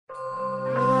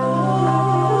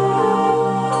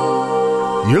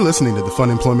You're listening to the Fun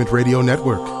Employment Radio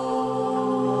Network. The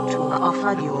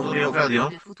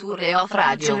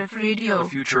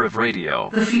future of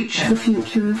radio. The future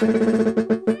of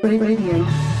radio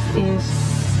is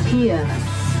here.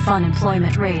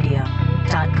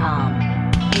 FunemploymentRadio.com.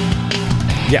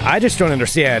 Yeah, I just don't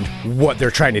understand what they're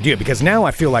trying to do, because now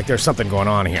I feel like there's something going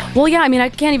on here. Well, yeah, I mean, I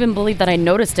can't even believe that I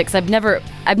noticed it, because I've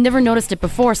never noticed it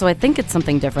before, so I think it's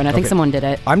something different. I think someone did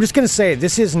it. I'm just going to say,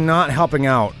 this is not helping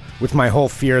out with my whole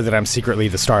fear that I'm secretly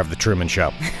the star of the Truman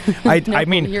Show. I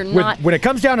mean, you're not. When it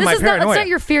comes down to my paranoia... That's not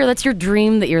your fear, that's your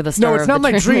dream that you're the star of the Truman Show.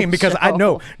 No, it's not my dream, because I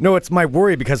know. No, it's my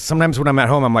worry, because sometimes when I'm at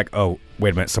home, I'm like, oh,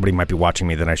 wait a minute, somebody might be watching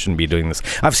me, then I shouldn't be doing this.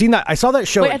 I've seen that. I saw that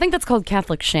show. Wait, I think that's called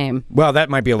Catholic shame. Well, that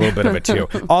might be a little bit of it, too.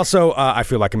 Also, I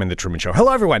feel like I'm in the Truman Show.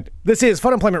 Hello, everyone. This is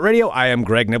Fun Employment Radio. I am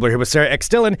Greg Nibbler here with Sarah X.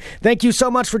 Dillon. Thank you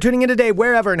so much for tuning in today,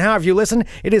 wherever and however you listen.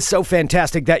 It is so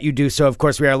fantastic that you do so. Of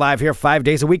course, we are live here 5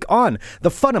 days a week on the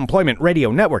Fun Employment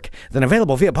Radio Network, then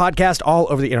available via podcast all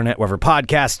over the internet, wherever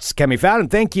podcasts can be found.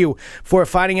 And thank you for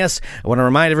finding us. I want to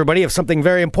remind everybody of something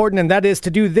very important, and that is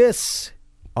to do this,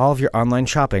 all of your online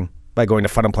shopping, by going to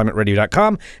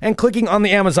funemploymentradio.com and clicking on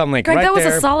the Amazon link. Greg, right that was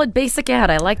there a solid basic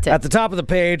ad. I liked it. at the top of the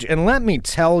page. And let me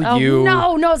tell you,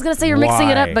 no, I was going to say you're mixing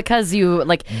it up because you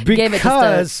gave it just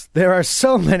because there are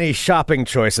so many shopping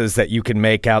choices that you can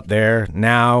make out there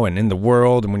now and in the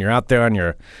world, and when you're out there on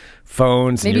your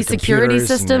phones, maybe and your security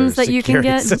systems that you can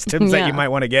get, systems that you might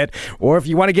want to get, or if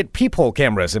you want to get Peephole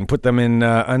cameras and put them in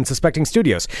unsuspecting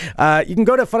studios, you can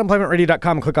go to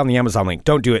funemploymentradio.com and click on the Amazon link.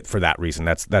 Don't do it for that reason.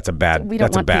 That's a bad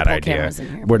idea.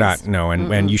 We're not. No,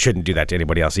 and you shouldn't do that to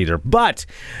anybody else either. But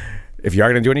if you are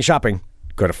going to do any shopping,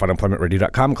 go to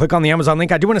funemploymentradio.com, click on the Amazon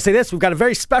link. I do want to say this. We've got a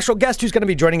very special guest who's going to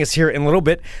be joining us here in a little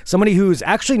bit. Somebody who's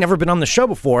actually never been on the show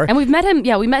before. And we've met him.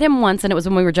 Yeah, we met him once, and it was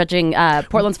when we were jujudging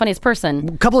Portland's Funniest Person.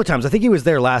 A couple of times. I think he was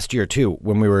there last year, too,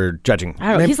 when we were judging.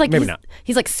 I don't know. Maybe not.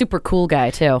 He's like super cool guy,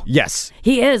 too. Yes.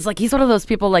 He is. He's one of those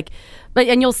people,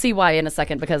 and you'll see why in a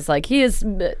second, because, he is...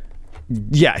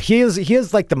 Yeah, he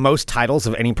is like the most titles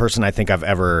of any person I think I've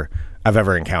ever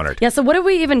encountered. Yeah, so what do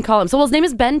we even call him? So, his name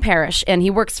is Ben Parrish, and he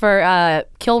works for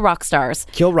Kill Rock Stars.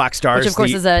 Kill Rock Stars. Which, of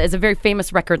course, is a very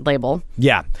famous record label.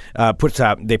 Yeah. They put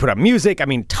out music. I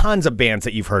mean, tons of bands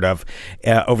that you've heard of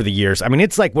over the years. I mean,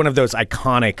 it's like one of those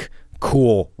iconic,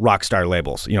 cool rock star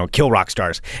labels, Kill Rock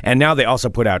Stars. And now they also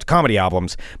put out comedy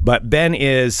albums. But Ben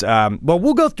is,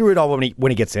 we'll go through it all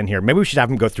when he gets in here. Maybe we should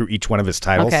have him go through each one of his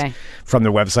titles from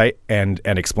their website and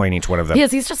explain each one of them.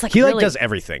 He's just he really does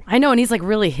everything. I know, and he's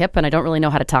really hip, and I don't really know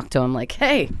how to talk to him.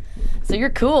 Hey, so you're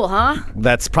cool, huh?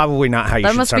 That's probably not how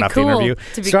you should start off the interview.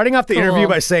 Starting off the interview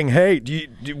by saying, hey,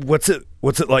 what's it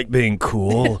like being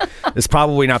cool? Is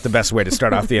probably not the best way to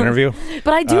start off the intervw.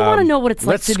 But I do want to know what it's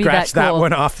like to be that cool. Let's scratch that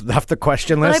one off the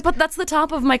question list. But that's the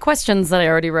top of my questions that I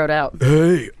already wrote out.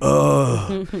 Hey,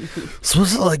 so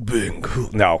what's it like being cool?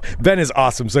 No, Ben is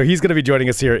awesome. So he's going to be joining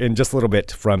us here in just a little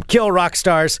bit from Kill Rock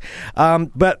Stars.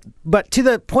 But to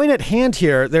the point at hand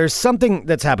here, there's something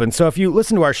that's happened. So if you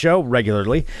listen to our show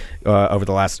regularly over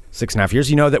the last 6.5 years,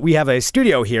 you know that we have a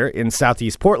studio here in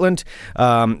Southeast Portland.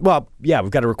 We've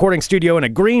got a recording studio and a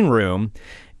green room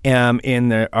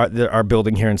in our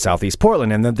building here in Southeast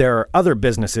Portland. And then there are other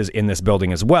businesses in this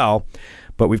building as well.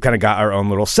 But we've kind of got our own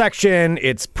little section.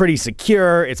 It's pretty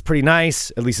secure. It's pretty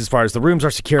nice, at least as far as the rooms are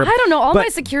secure. I don't know. My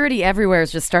security everywhere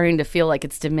is just starting to feel like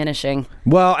it's diminishing.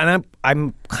 Well, and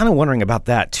I'm kind of wondering about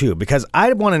that, too, because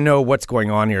I want to know what's going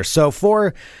on here. So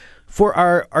for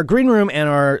our green room and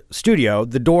our studio,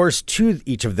 the doors to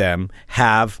each of them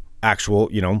have actual,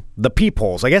 the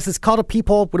peepholes. I guess it's called a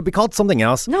peephole. Would it be called something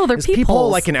else? No, they're peepholes. Is peephole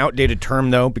like an outdated term,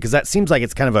 though? Because that seems like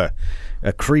it's kind of a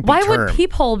creepy term. Why would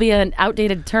peephole be an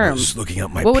outdated term? I was just looking at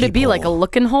my What would it be, like a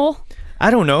looking hole? I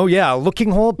don't know. Yeah, a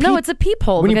looking hole. No, it's a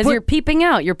peephole because you're peeping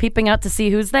out. You're peeping out to see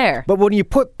who's there. But when you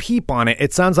put peep on it,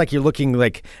 it sounds like you're looking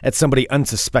at somebody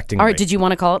unsuspectingly. All right, did you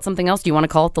want to call it something else? Do you want to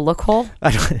call it the look hole?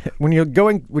 When you're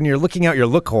looking out your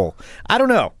look hole, I don't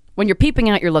know. When you're peeping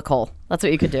out your look hole, that's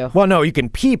what you could do. Well, no, you can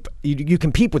peep. You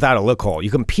can peep without a look hole. You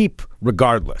can peep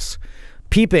regardless.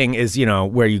 Peeping is,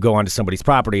 where you go onto somebody's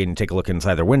property and take a look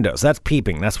inside their windows. That's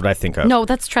peeping. That's what I think of. No,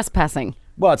 that's trespassing.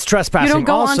 Well, it's trespassing. You don't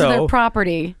go also, onto their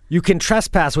property. You can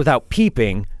trespass without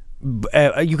peeping.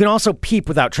 You can also peep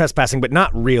without trespassing, but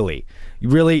not really.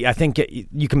 I think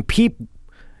you can peep.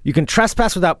 You can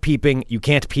trespass without peeping. You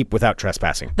can't peep without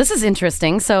trespassing. This is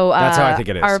interesting. So that's how I think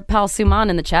it is. Our pal Suman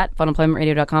in the chat,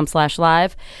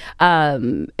 funemploymentradio.com/live.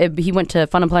 He went to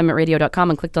funemploymentradio.com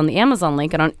and clicked on the Amazon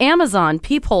link. And on Amazon,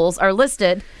 peepholes are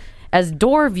listed as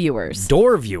door viewers.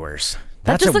 Door viewers.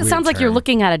 That just sounds like you're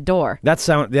looking at a door. That's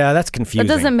confusing.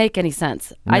 That doesn't make any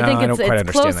sense. No, I think I don't quite it's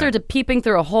understand closer to peeping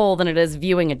through a hole than it is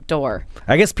viewing a door.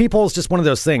 I guess peephole is just one of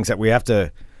those things that we have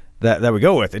to that we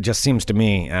go with. It just seems to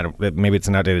me, maybe it's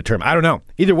an outdated term. I don't know.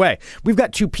 Either way, we've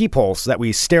got 2 peepholes that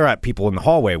we stare at people in the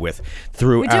hallway with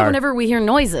through. We do whenever we hear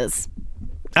noises.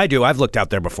 I do. I've looked out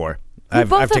there before. We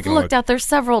both have looked out there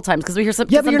several times because we hear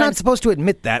something. Yeah, but you're not supposed to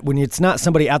admit that when it's not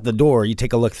somebody at the door. You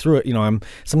take a look through it.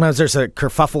 Sometimes there's a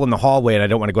kerfuffle in the hallway, and I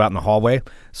don't want to go out in the hallway,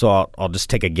 so I'll just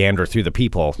take a gander through the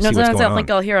peephole. See what's going on.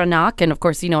 I'll hear a knock, and of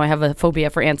course, I have a phobia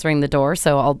for answering the door,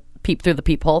 so I'll peep through the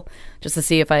peephole just to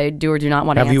see if I do or do not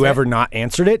want to answer it. Have you ever not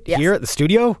answered it here at the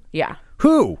studio? Yeah.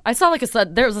 Who? I saw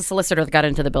there was a solicitor that got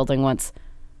into the building once.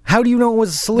 How do you know it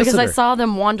was a solicitor? Because I saw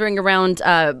them wandering around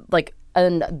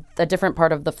a different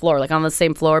part of the floor, like on the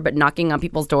same floor, but knocking on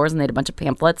people's doors, and they had a bunch of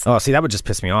pamphlets. Oh, see, that would just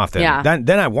piss me off. Then, yeah.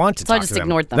 Then I want to talk to them. So I just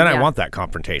ignored them. Then I want that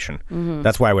confrontation. Mm-hmm.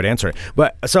 That's why I would answer it.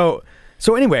 But so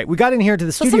anyway, we got in here to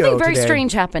the studio. Something very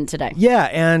strange happened today. Yeah,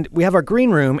 and we have our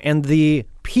green room, and the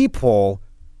peephole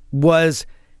was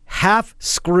half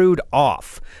screwed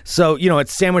off. So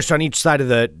it's sandwiched on each side of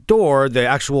the door. The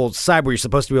actual side where you're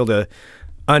supposed to be able to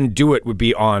undo it would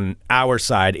be on our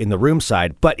side, in the room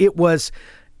side, but it was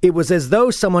as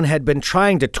though someone had been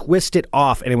trying to twist it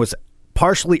off, and it was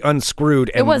partially unscrewed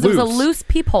and loose. It was a loose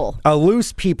peephole. A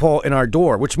loose peephole in our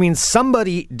door, which means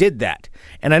somebody did that.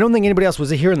 And I don't think anybody else was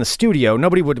here in the studio.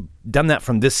 Nobody would have done that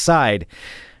from this side.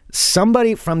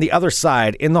 Somebody from the other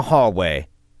side in the hallway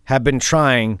had been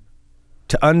trying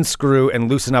to unscrew and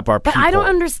loosen up our peephole. But I don't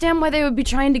understand why they would be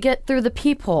trying to get through the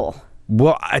peephole.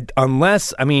 Well,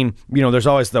 unless, there's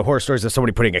always the horror stories of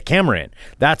somebody putting a camera in.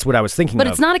 That's what I was thinking of. But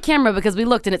it's not a camera because we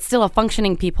looked and it's still a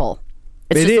functioning peephole.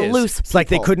 It's just a loose peephole. It's like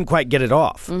they couldn't quite get it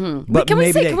off. Mm-hmm. But can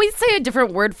we say a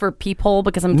different word for peephole?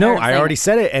 Because I'm tired of I already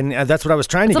said it, and that's what I was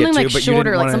trying to get to. Something but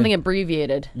shorter, you didn't something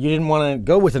abbreviated. You didn't want to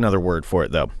go with another word for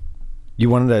it, though. You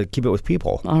wanted to keep it with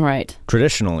peephole. All right.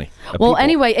 Traditionally. Well,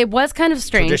 anyway, it was kind of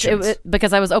strange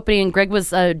because I was opening, and Greg was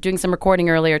doing some recording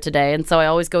earlier today, and so I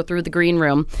always go through the green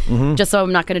room just so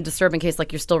I'm not going to disturb in case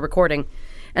you're still recording.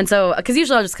 And so, because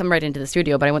usually I'll just come right into the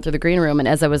studio, but I went through the green room, and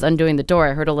as I was undoing the door,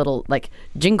 I heard a little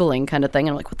jingling kind of thing,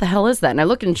 and I'm like, what the hell is that? And I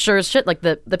looked, and sure as shit,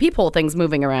 the peephole thing's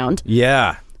moving around.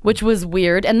 Yeah. Which was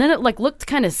weird. And then it looked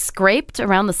kind of scraped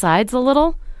around the sides a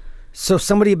little. So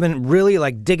somebody had been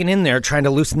really digging in there trying to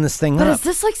loosen this thing up. But is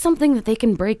this something that they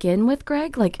can break in with,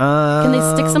 Greg? Can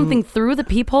they stick something through the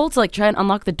peephole to try and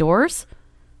unlock the doors?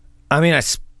 I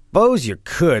suppose you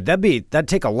could. That'd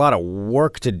take a lot of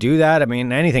work to do that.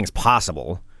 Anything's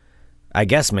possible. I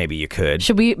guess maybe you could.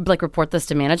 Should we report this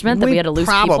to management that we had a loose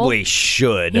peephole? Probably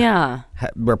should. Yeah.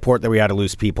 Report that we had a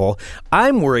loose peephole.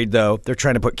 I'm worried though they're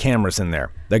trying to put cameras in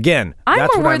there. Again, I'm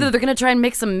more worried that they're going to try and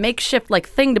make some makeshift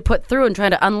thing to put through and try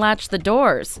to unlatch the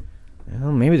doors.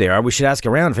 Well, maybe they are. We should ask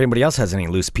around if anybody else has any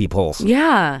loose peepholes.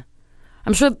 Yeah.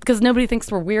 I'm sure because nobody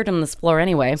thinks we're weird on this floor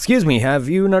anyway. Excuse me, have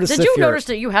you noticed Did you notice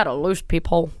that you had a loose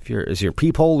peephole? Is your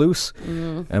peephole loose?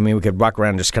 Mm-hmm. We could walk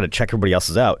around and just kind of check everybody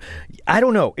else's out. I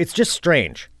don't know. It's just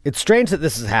strange. It's strange that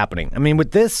this is happening.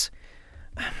 With this,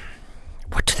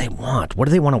 what do they want? What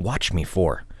do they want to watch me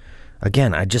for?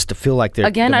 Again, I just feel like they're...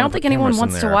 Again, I don't think anyone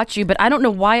wants to watch you, but I don't know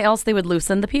why else they would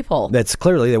loosen the peephole. That's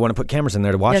clearly they want to put cameras in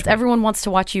there to watch me. Yes, everyone wants to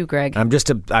watch you, Greg. I'm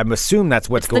assuming that's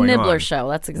what's going on. It's the Nibbler Show.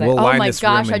 That's exactly... Oh my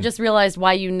gosh, I just realized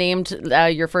why you named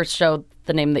your first show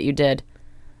the name that you did.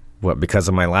 What, because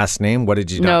of my last name? What did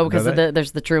you know? No, because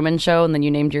there's the Truman Show, and then you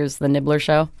named yours the Nibbler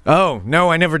Show. Oh, no,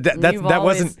 I never... That's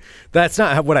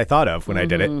not what I thought of when I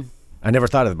did it. I never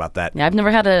thought about that. Yeah, I've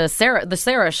never had the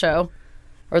Sarah Show,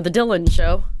 or the Dylan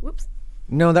Show. Whoops.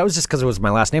 No, that was just because it was my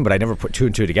last name, but I never put 2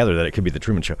 and 2 together that it could be the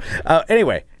Truman Show.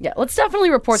 Anyway. Yeah, let's definitely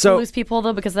report the loose people,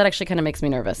 though, because that actually kind of makes me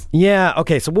nervous. Yeah,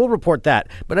 okay, so we'll report that.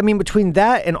 But, between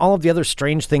that and all of the other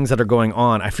strange things that are going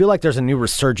on, I feel like there's a new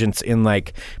resurgence in,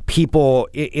 people,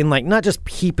 in not just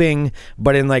peeping,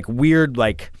 but in, weird,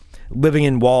 living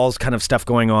in walls kind of stuff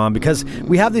going on, because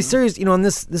we have these series, and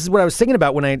this is what I was thinking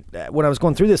about when I was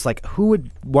going through this, who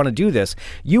would want to do this?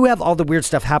 You have all the weird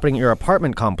stuff happening in your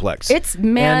apartment complex.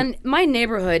 My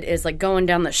neighborhood is going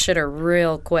down the shitter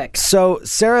real quick. So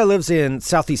Sarah lives in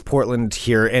Southeast Portland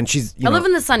here, and she's I live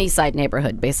in the Sunnyside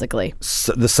neighborhood, basically.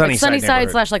 The Sunnyside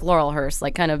 /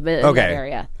 Laurelhurst, kind of in that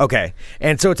area. Okay,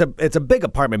 and so it's a big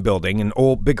apartment building, an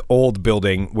big old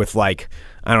building with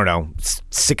I don't know,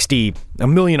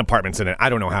 1 million apartments in it. I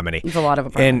don't know how many. It's a lot of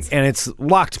apartments. And it's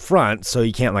locked front, so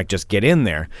you can't just get in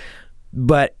there.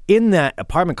 But in that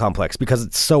apartment complex, because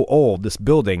it's so old, this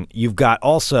building, you've got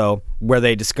also where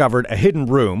they discovered a hidden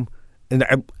room.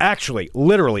 And actually,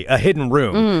 literally, a hidden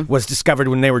room was discovered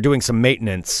when they were doing some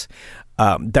maintenance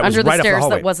that was under the right off the stairs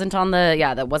hallway. that wasn't on the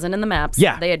that wasn't in the maps.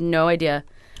 Yeah. They had no idea.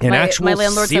 An actual my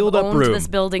landlords sealed have up owned room. this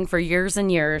building for years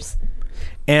and years.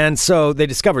 And so they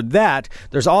discovered that.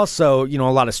 There's also, a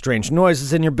lot of strange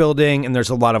noises in your building, and there's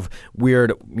a lot of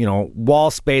weird,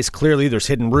 wall space. Clearly, there's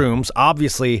hidden rooms.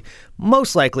 Obviously,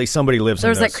 most likely somebody lives in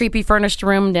There's this. that creepy furnished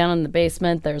room down in the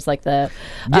basement. There's like the...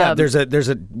 there's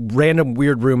a random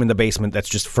weird room in the basement that's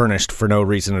just furnished for no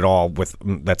reason at all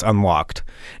that's unlocked.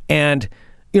 And...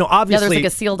 obviously... Yeah, there's like a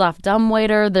sealed-off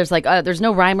dumbwaiter. There's like there's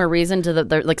no rhyme or reason to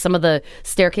like some of the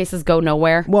staircases go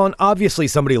nowhere. Well, and obviously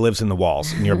somebody lives in the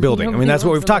walls in your building. I mean, that's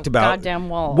what we've talked about. Goddamn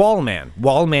walls.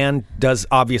 Wallman does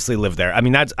obviously live there. I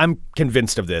mean, I'm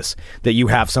convinced of this, that you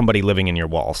have somebody living in your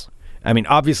walls. I mean,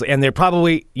 obviously, and they're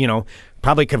probably,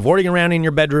 probably cavorting around in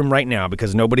your bedroom right now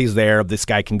because nobody's there. This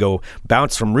guy can go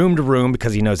bounce from room to room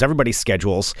because he knows everybody's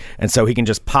schedules. And so he can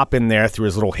just pop in there through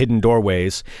his little hidden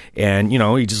doorways. And,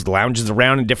 he just lounges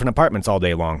around in different apartments all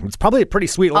day long. It's probably a pretty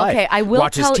sweet life. Okay, I will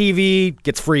Watches TV,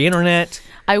 gets free internet.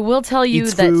 I will tell you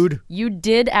eats that food. You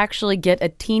did actually get a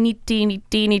teeny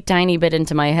tiny bit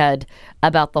into my head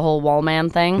about the whole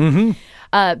Wallman thing. Mm-hmm.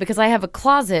 Because I have a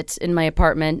closet in my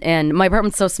apartment, and my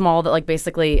apartment's so small that, like,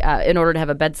 basically, in order to have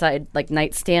a bedside, like,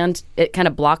 nightstand, it kind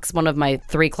of blocks one of my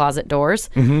 3 closet doors.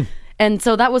 Mm-hmm. And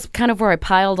so that was kind of where I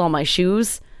piled all my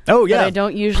shoes. Oh, yeah. That I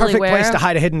don't usually wear. Perfect place to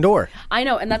hide a hidden door. I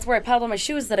know, and that's where I piled all my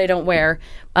shoes that I don't wear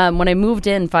when I moved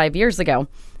in 5 years ago.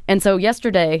 And so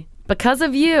yesterday, because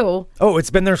of you... Oh,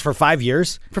 it's been there for 5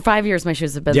 years? For 5 years, my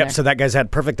shoes have been there. Yep, so that guy's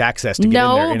had perfect access to get in there,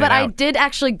 in No, and but I out. did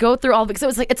actually go through all because it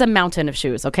was like it's a mountain of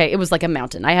shoes. Okay, it was like a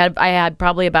mountain. I had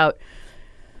probably about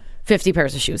 50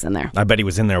 pairs of shoes in there. I bet he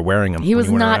was in there wearing them. He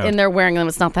was not in there wearing them.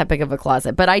 It's not that big of a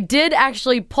closet. But I did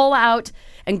actually pull out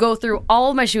and go through all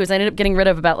of my shoes. I ended up getting rid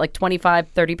of about like 25,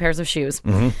 30 pairs of shoes.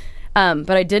 Mm-hmm.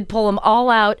 But I did pull them all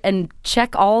out and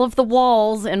check all of the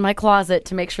walls in my closet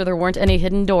to make sure there weren't any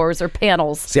hidden doors or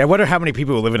panels. See, I wonder how many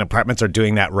people who live in apartments are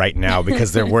doing that right now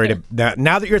because they're worried.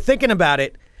 Now that you're thinking about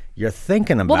it, you're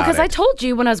thinking about it. Well, because I told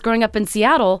you when I was growing up in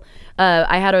Seattle,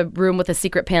 I had a room with a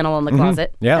secret panel in the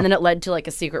closet. Yeah. And then it led to like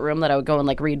a secret room that I would go and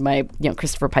like read my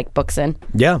Christopher Pike books in.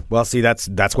 Yeah. Well, see, that's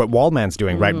what Wallman's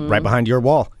doing right behind your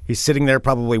wall. He's sitting there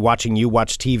probably watching you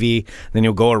watch TV. Then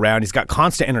he'll go around. He's got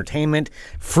constant entertainment,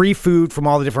 free food from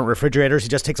all the different refrigerators. He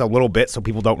just takes a little bit so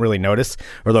people don't really notice.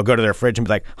 Or they'll go to their fridge and be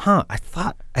like, I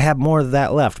thought I had more of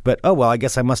that left. But, oh, well, I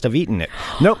guess I must have eaten it.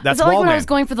 Nope, that's Wallman. Is it like when I was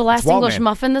going for the last English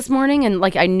muffin this morning and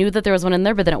like I knew that there was one in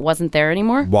there, but then it wasn't there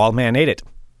anymore? Wallman ate it.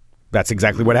 That's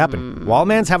exactly what happened.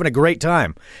 Wallman's having a great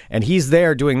time. And he's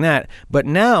there doing that. But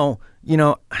now,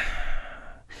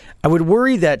 I would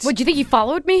worry that... What, do you think he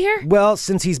followed me here? Well,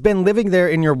 since he's been living there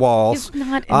in your walls, He's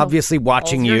not in obviously the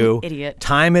watching walls. You're you, an idiot.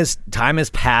 time has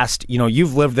passed.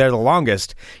 You've lived there the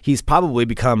longest. He's probably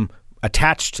become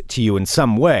attached to you in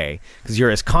some way because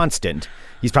you're as constant.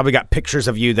 He's probably got pictures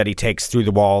of you that he takes through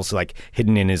the walls, like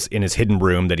hidden in his hidden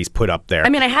room that he's put up there. I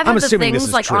mean, I have had the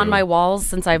things like true. on my walls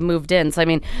since I've moved in. So I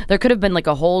mean, there could have been like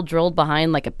a hole drilled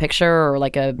behind like a picture or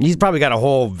like a. He's probably got a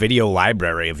whole video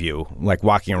library of you, like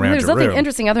walking around There's your nothing room.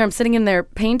 interesting other. I'm sitting in there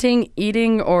painting,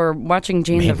 eating, or watching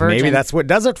Jane the Virgin. Maybe that's what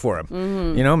does it for him.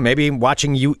 Mm-hmm. Maybe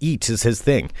watching you eat is his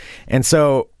thing, and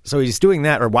so he's doing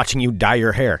that, or watching you dye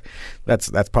your hair.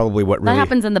 That's probably what really that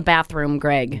happens in the bathroom,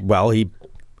 Greg. Well,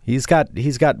 He's got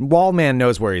Wallman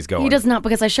knows where he's going. He does not,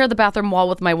 because I share the bathroom wall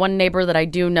with my one neighbor that I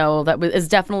do know that is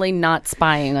definitely not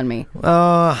spying on me.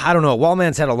 I don't know.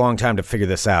 Wallman's had a long time to figure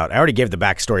this out. I already gave the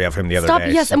backstory of him the other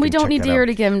day. Yes, so and we don't need to hear it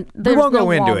again. We won't go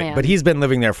into it, but he's been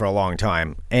living there for a long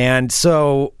time. And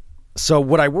so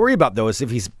what I worry about, though, is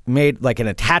if he's made like an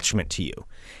attachment to you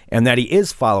and that he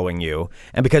is following you.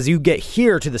 And because you get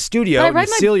here to the studio, but I ride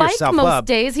you seal my bike yourself most up.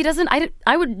 days. He doesn't.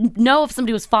 I would know if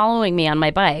somebody was following me on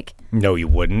my bike. No, you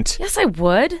wouldn't. Yes, I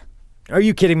would. Are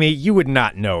you kidding me? You would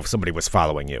not know if somebody was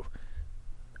following you.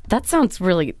 That sounds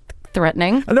really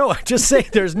threatening. No, just say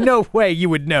there's no way you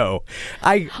would know.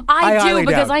 I do,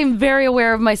 because I'm very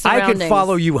aware of my surroundings. I could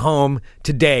follow you home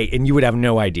today and you would have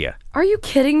no idea. Are you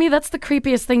kidding me? That's the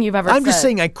creepiest thing you've ever said. I'm just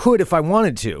saying I could if I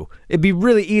wanted to. It'd be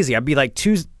really easy. I'd be like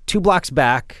two blocks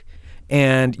back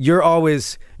and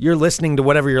you're listening to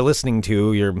whatever you're listening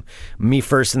to. You're Me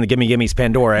First and the Gimme Gimme's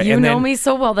Pandora. You know me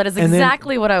so well. That is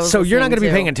exactly what I was So you're not going to be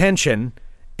paying attention.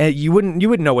 You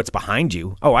wouldn't know what's behind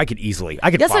you. Oh, I could Yes, follow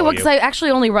I would, you. because I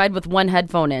actually only ride with one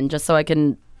headphone in just so I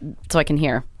can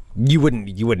hear. You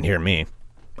wouldn't hear me.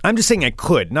 I'm just saying I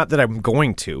could, not that I'm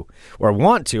going to or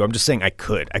want to. I'm just saying I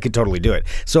could totally do it.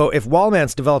 So if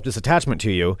Wallman's developed this attachment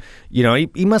to you,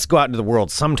 he must go out into the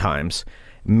world sometimes.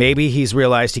 Maybe he's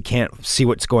realized he can't see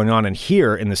what's going on in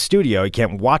here in the studio. He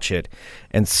can't watch it.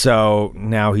 And so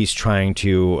now he's trying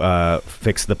to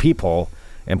fix the peephole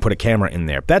and put a camera in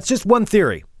there. That's just one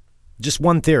theory. Just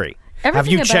one theory. Have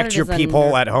you checked your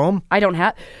peephole at home? I don't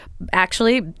have.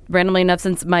 Actually, randomly enough,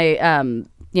 since my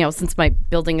since my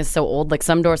building is so old, like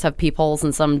some doors have peepholes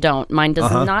and some don't. Mine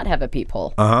does not have a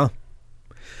peephole. I'm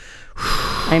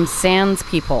sans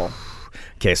peephole.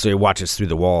 Okay, so he watches through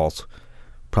the walls,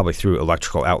 probably through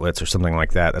electrical outlets or something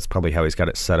like that. That's probably how he's got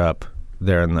it set up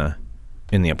there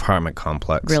in the apartment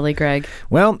complex. Really, Greg?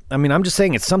 Well, I mean, I'm just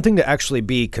saying it's something to actually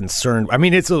be concerned. I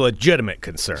mean, it's a legitimate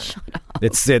concern. Shut up.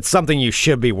 It's something you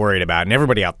should be worried about, and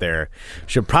everybody out there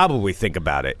should probably think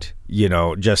about it.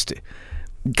 Just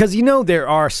because there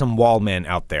are some wall men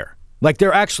out there. Like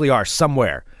there actually are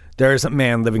somewhere. There is a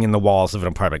man living in the walls of an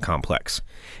apartment complex,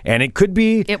 and it could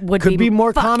be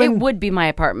more common. It would be my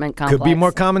apartment complex. Could be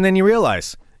more common than you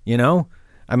realize.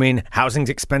 I mean, housing's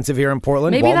expensive here in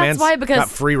Portland. Maybe Wallman's that's why, because got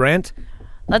free rent.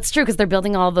 That's true, because they're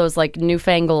building all those like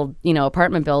newfangled,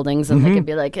 apartment buildings, and they could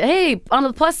be like, "Hey, on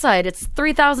the plus side, it's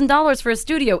 $3,000 for a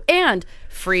studio and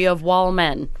free of wall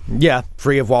men." Yeah,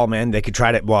 free of wall men. They could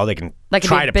try to. Well, they can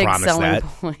try to promise that.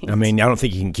 Point. I mean, I don't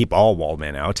think you can keep all wall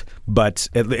men out, but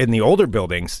in the older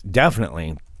buildings,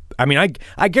 definitely. I mean,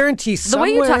 I guarantee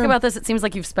somewhere... The way you talk about this, it seems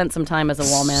like you've spent some time as a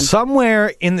wall man.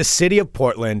 Somewhere in the city of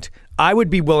Portland, I would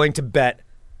be willing to bet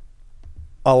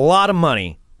a lot of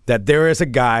money that there is a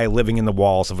guy living in the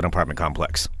walls of an apartment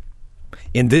complex.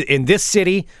 In this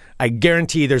city, I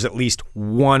guarantee there's at least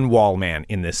one wall man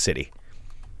in this city.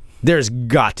 There's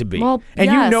got to be. Well,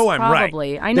 and yes, I'm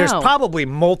probably. right. I know. There's probably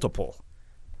multiple.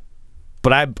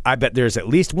 But I bet there's at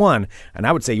least one, and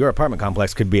I would say your apartment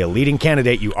complex could be a leading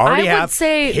candidate. You already have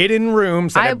hidden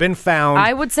rooms that have been found.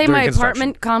 I would say my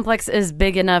apartment complex is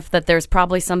big enough that there's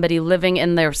probably somebody living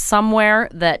in there somewhere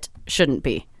that shouldn't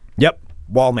be. Yep,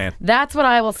 wall man. That's what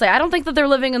I will say. I don't think that they're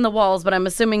living in the walls, but I'm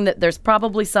assuming that there's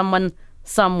probably someone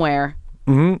somewhere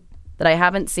that I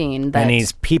haven't seen. And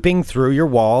he's peeping through your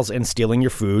walls and stealing your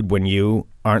food when you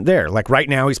aren't there. Like right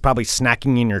now, he's probably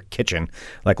snacking in your kitchen,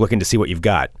 like looking to see what you've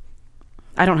got.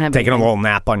 I don't have taking anything. A little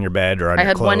nap on your bed or on your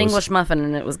clothes. I had one English muffin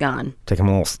and it was gone. Taking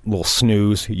a little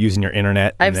snooze using your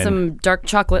internet. I have some dark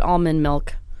chocolate almond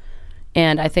milk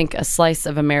and I think a slice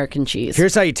of American cheese.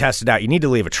 Here's how you test it out. You need to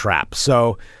leave a trap.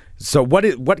 So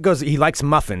what goes? He likes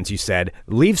muffins. You said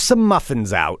leave some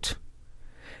muffins out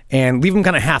and leave them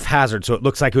kind of haphazard so it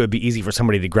looks like it would be easy for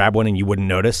somebody to grab one and you wouldn't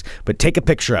notice. But take a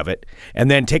picture of it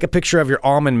and then take a picture of your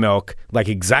almond milk, like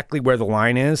exactly where the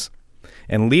line is,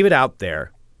 and leave it out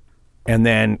there. And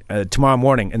then tomorrow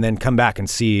morning, and then come back and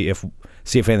see if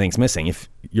anything's missing.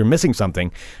 If you're missing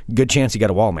something, good chance you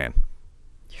got a wall man.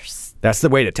 That's the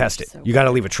way to test it. So you got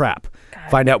to leave a trap.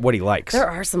 God. Find out what he likes. There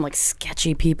are some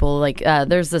sketchy people.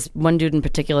 There's this one dude in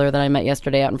particular that I met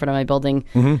yesterday out in front of my building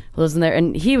who lives in there,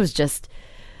 and he was just,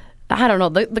 I don't know,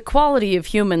 the quality of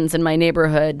humans in my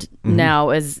neighborhood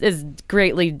now is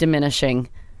greatly diminishing.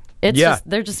 It's just,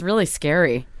 they're just really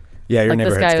scary. Yeah, your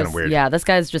neighborhood's kind of weird. Yeah, this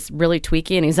guy's just really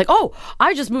tweaky, and he's like, "Oh,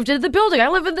 I just moved into the building. I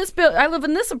live in this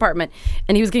apartment."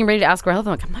 And he was getting ready to ask where I live.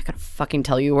 I'm like, "I'm not gonna fucking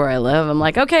tell you where I live." I'm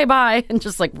like, "Okay, bye," and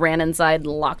just ran inside and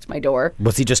locked my door.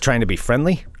 Was he just trying to be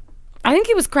friendly? I think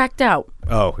he was cracked out.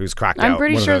 Oh, he was cracked out. I'm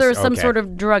pretty sure there was some sort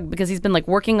of drug because he's been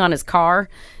working on his car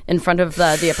in front of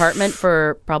the apartment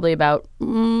for probably about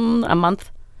a month.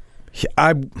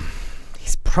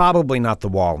 He's probably not the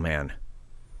wall man.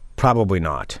 Probably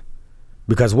not.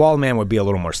 Because Wallman would be a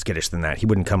little more skittish than that. He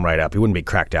wouldn't come right up. He wouldn't be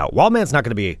cracked out. Wallman's not going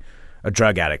to be a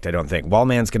drug addict, I don't think.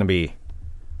 Wallman's going to be a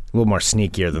little more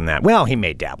sneakier than that. Well, he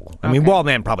may dabble. I mean,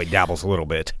 Wallman probably dabbles a little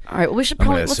bit. All right, well, we should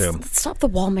probably let's stop the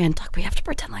Wallman talk. We have to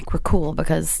pretend like we're cool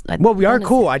because we are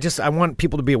cool. I want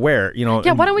people to be aware.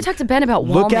 Yeah, why don't we talk to Ben about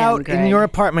Wallman? Look out Greg? In your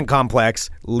apartment complex.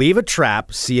 Leave a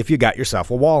trap. See if you got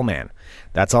yourself a Wallman.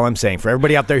 That's all I'm saying. For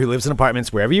everybody out there who lives in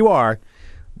apartments, wherever you are,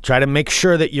 try to make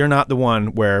sure that you're not the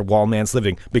one where Wallman's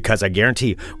living, because I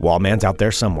guarantee Wallman's out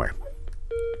there somewhere.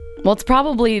 Well, it's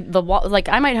probably the wall.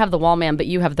 I might have the Wallman, but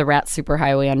you have the rat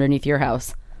superhighway underneath your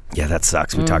house. Yeah, that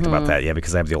sucks. We talked about that. Yeah,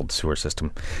 because I have the old sewer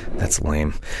system. That's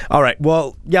lame. All right.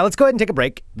 Well, yeah, let's go ahead and take a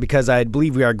break because I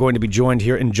believe we are going to be joined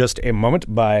here in just a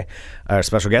moment by our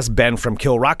special guest, Ben from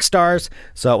Kill Rock Stars.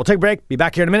 So we'll take a break. Be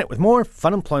back here in a minute with more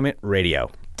Fun Employment Radio.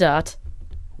 Watch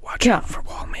out for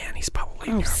Wallman. He's probably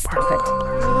in your apartment.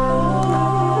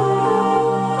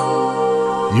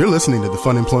 You're listening to the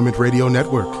Fun Employment Radio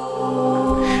Network.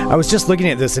 I was just looking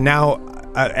at this, and now,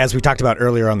 as we talked about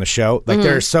earlier on the show,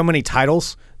 there are so many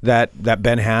titles that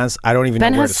Ben has. I don't even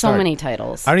know where to start. Ben has so many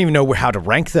titles. I don't even know how to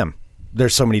rank them.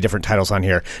 there's so many different titles on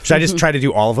here. Should I just try to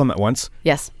do all of them at once?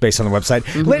 Yes. Based on the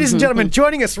website. Ladies and gentlemen,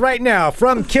 joining us right now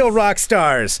from Kill Rock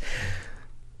Stars,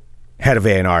 head of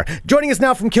A&R. Joining us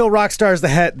now from Kill Rock Stars,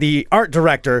 the art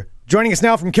director. Joining us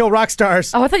now from Kill Rock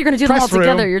Stars. Oh, I thought you were going to do them all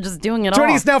together. You're just doing it all.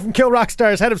 Joining us now from Kill Rock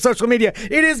Stars, head of social media.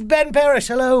 It is Ben Parrish.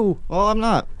 Hello. Well, I'm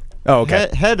not. Oh, okay.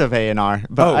 Head of A&R,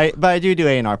 but I do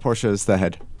A&R. Portia's the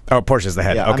head. Oh, Portia's the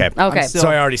head. Yeah, okay. Okay. So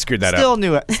I already screwed that up. Still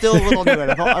a little new at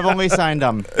it. I've only signed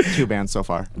 2 bands so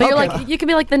far. But you're like, you could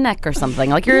be like the neck or something.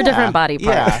 Like you're a different body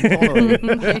part. Yeah, totally.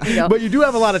 There you go. But you do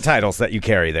have a lot of titles that you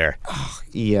carry there.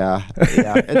 Yeah.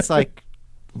 It's like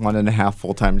 1.5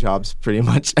 full-time jobs, pretty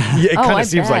much. Yeah, it kind I of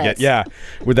seems like bet. it. Yeah,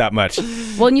 with that much.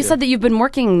 Well, and you said that you've been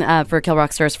working for Kill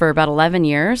Rock Stars for about 11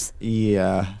 years.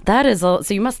 Yeah. That is, so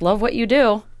you must love what you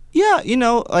do. Yeah,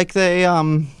 like they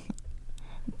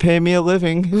pay me a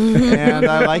living, and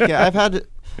I like it. I've had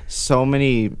so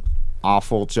many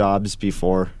awful jobs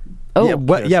before. Oh,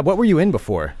 What were you in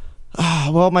before?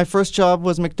 Well, my first job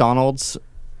was McDonald's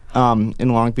in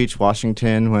Long Beach,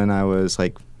 Washington, when I was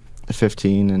like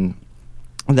 15, and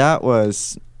that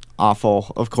was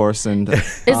awful, of course. And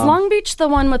is Long Beach the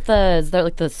one with is there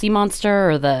like the sea monster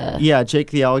or the? Yeah,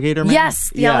 Jake the Alligator Man. Yes,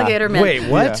 the Alligator Man. Wait,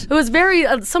 what? Yeah. It was very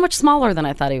so much smaller than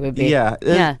I thought he would be. Yeah,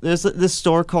 Yeah. There's this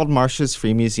store called Marsh's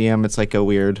Free Museum. It's like a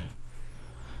weird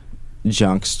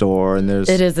junk store, and there's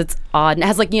It's odd. And it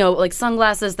has like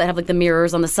sunglasses that have like the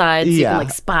mirrors on the sides, so you can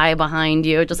like spy behind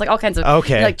you. Just like all kinds of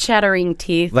like chattering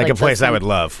teeth. Like a place this I would one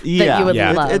love. that you would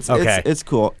love. It's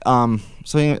cool.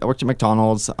 So I worked at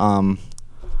McDonald's.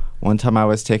 One time I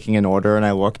was taking an order and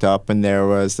I looked up and there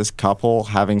was this couple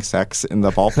having sex in the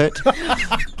ball pit. In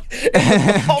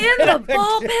the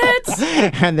ball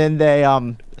pit? And then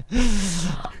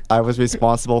I was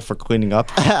responsible for cleaning up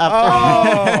after.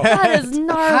 Oh, that is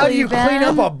gnarly. how do you clean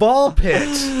up a ball pit?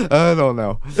 I don't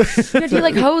know. Did you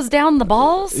like hose down the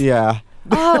balls? Yeah.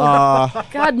 Oh,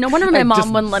 God, no wonder my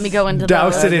mom wouldn't let me go into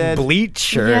Douse those. it in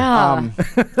bleach? Or? Yeah.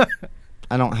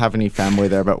 I don't have any family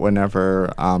there, but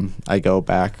whenever I go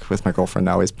back with my girlfriend,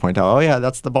 I always point out, oh, yeah,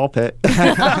 that's the ball pit.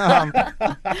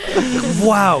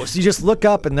 Wow. So you just look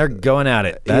up and they're going at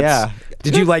it. Yeah.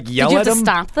 Did you like yell Did you at have them?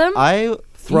 to stop them? I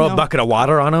Throw a bucket of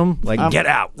water on them? Like, get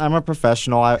out. I'm a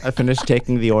professional. I finished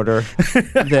taking the order.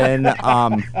 Then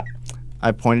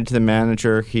I pointed to the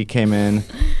manager. He came in.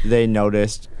 They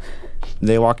noticed.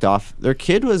 They walked off. Their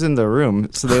kid was in the room,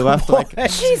 so they left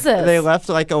Jesus. They left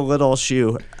like a little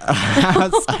shoe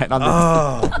outside on the.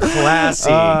 Oh, classy.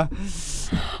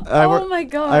 Oh my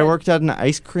God. I worked at an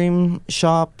ice cream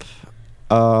shop.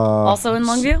 Also in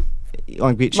Longview?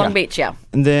 Long Beach. Long Beach, yeah.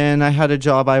 And then I had a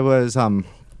job. I was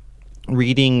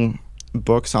reading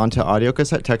books onto audio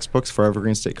cassette textbooks for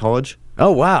Evergreen State College.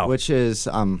 Oh, wow. Which is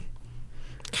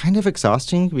kind of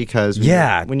exhausting because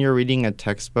when you're reading a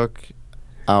textbook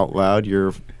out loud,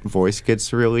 your voice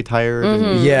gets really tired.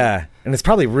 Mm-hmm. Yeah. And it's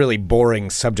probably really boring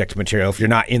subject material if you're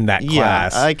not in that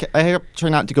class. I try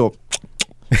not to go.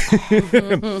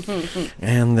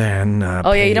 And then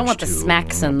You don't want the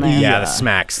smacks in there. Yeah, the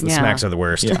smacks. The smacks are the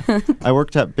worst. Yeah. I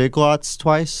worked at Big Lots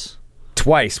twice.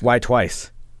 Twice? Why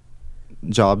twice?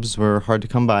 Jobs were hard to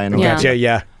come by. Gotcha,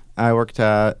 yeah. I worked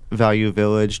at Value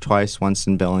Village twice, once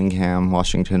in Bellingham,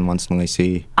 Washington, once in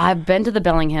Lacey. I've been to the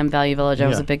Bellingham Value Village. I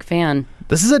was a big fan.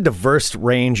 This is a diverse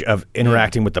range of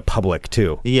interacting with the public,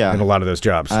 too. Yeah. In a lot of those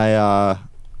jobs. I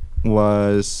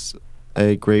was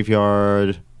a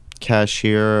graveyard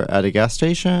cashier at a gas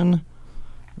station.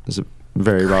 It was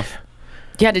very rough.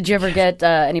 Yeah, did you ever get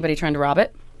anybody trying to rob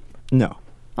it? No.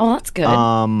 Oh, that's good.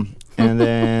 And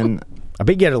then... I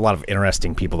bet you get a lot of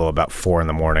interesting people, though, about 4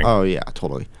 a.m. Oh, yeah,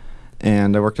 totally.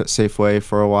 And I worked at Safeway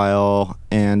for a while,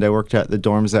 and I worked at the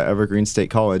dorms at Evergreen State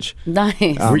College.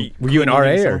 Nice. Were you an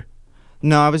RA, or...?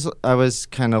 No, I was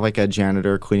kind of like a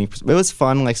janitor cleaning. It was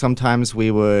fun. Like, sometimes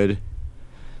we would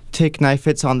take knife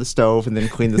hits on the stove and then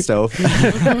clean the stove.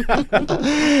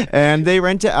 And they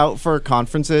rent it out for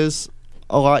conferences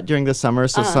a lot during the summer,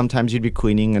 so sometimes you'd be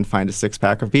cleaning and find a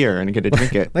 6-pack of beer and get to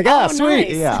drink it. Like, sweet.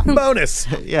 Nice. Yeah. Bonus.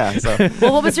 Yeah. So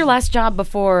Well, what was your last job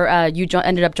before you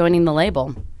ended up joining the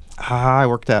label? I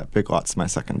worked at Big Lots my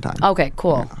second time. Okay,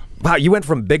 cool. Yeah. Wow, you went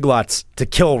from Big Lots to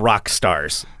Kill Rock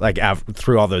Stars, like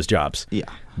through all those jobs. Yeah.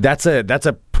 That's a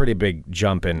pretty big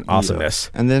jump in awesomeness.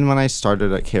 Yeah. And then when I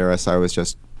started at KRS, I was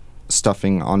just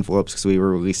stuffing envelopes because we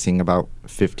were releasing about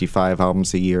 55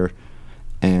 albums a year.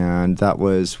 And that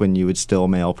was when you would still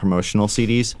mail promotional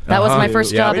CDs. That was my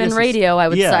first job Yeah. in radio.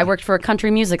 I Yeah. worked for a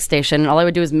country music station. All I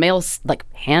would do is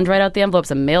hand write out the envelopes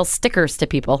and mail stickers to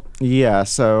people. Yeah,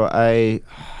 so I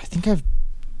think I've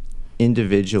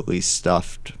individually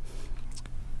stuffed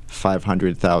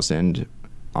 500,000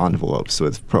 envelopes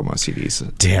with promo CDs.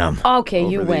 Damn. Okay,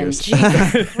 you win.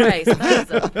 Jesus Christ. That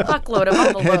is a fuckload of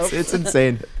envelopes. It's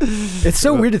insane. It's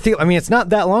so weird to think. I mean, it's not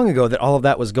that long ago that all of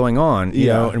that was going on, you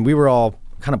know, and we were all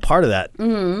kind of part of that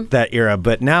that era.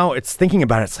 But now it's thinking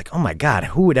about it, it's like, oh my God,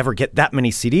 who would ever get that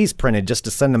many CDs printed just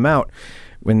to send them out?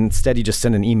 When instead you just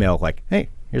send an email like, hey,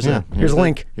 here's a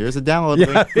link. Here's a download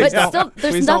link. But still,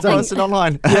 there's nothing. Post it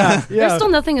online. There's still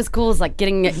nothing as cool as like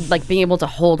getting being able to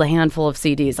hold a handful of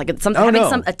CDs, like it's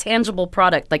having a tangible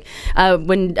product. Like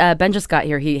when Ben just got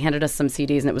here, he handed us some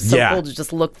CDs, and it was so cool to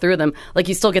just look through them. Like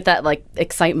you still get that like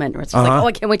excitement, where it's just like, oh,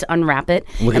 I can't wait to unwrap it.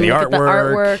 Look at the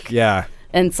artwork. Yeah.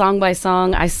 And song by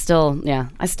song, I still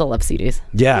love CDs.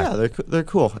 Yeah, they're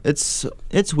cool. It's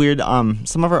weird.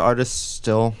 Some of our artists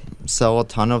still sell a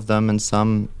ton of them, and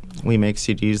some we make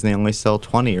CDs and they only sell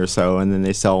 20 or so, and then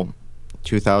they sell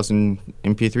 2,000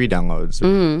 MP3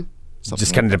 downloads.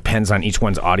 Just kind of depends on each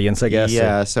one's audience, I guess.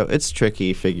 Yeah, so it's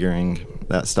tricky figuring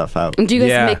that stuff out. Do you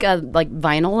guys make like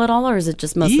vinyl at all, or is it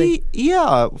just mostly?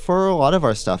 Yeah, for a lot of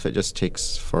our stuff, it just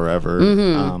takes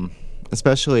forever.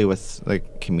 Especially with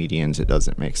like comedians, it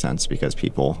doesn't make sense because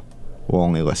people will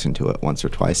only listen to it once or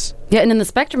twice. Yeah, and in the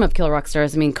spectrum of Kill Rock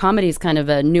Stars, I mean, comedy is kind of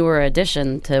a newer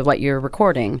addition to what you're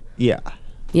recording. Yeah.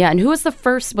 Yeah, and who was the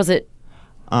first? Was it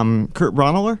Kurt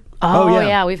Braunohler? Oh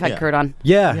yeah, we've had Kurt on.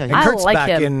 Yeah, and Kurt's like back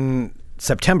him. in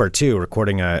September too,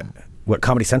 recording a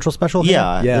Comedy Central special?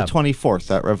 Yeah, the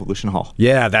 24th at Revolution Hall.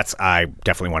 Yeah, I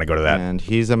definitely want to go to that. And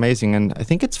he's amazing, and I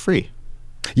think it's free.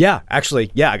 Yeah,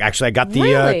 actually, I got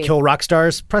the Kill Rock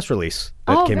Stars press release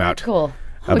that came out. Cool.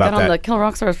 We got on the Kill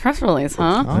Rock Stars press release,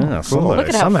 huh? Oh, cool. Look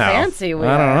at how fancy we are.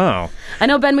 I don't know. I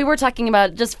know, Ben, we were talking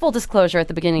about, just full disclosure at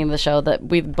the beginning of the show, that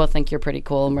we both think you're pretty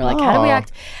cool, and we're like, how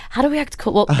do we act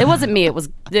cool? Well, it wasn't me. It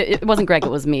wasn't Greg.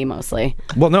 It was me mostly.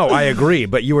 Well, no, I agree.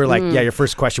 But you were like, your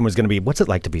first question was going to be, what's it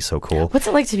like to be so cool? What's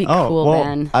it like to be cool,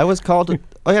 Ben? I was called,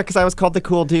 because I was called the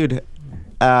cool dude.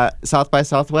 South by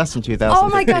Southwest in 2000. Oh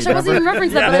my gosh, I wasn't even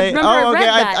referencing that, but I remember I read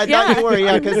that. I thought you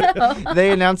were, because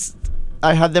they announced.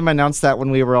 I had them announce that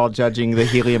when we were all judging the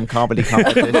Helium Comedy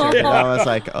Competition. And I was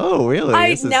like, oh,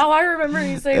 really? Now I remember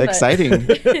you saying exciting.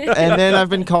 that. Exciting. And then I've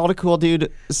been called a cool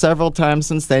dude several times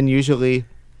since then, usually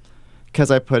because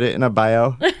I put it in a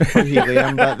bio for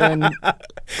Helium, but then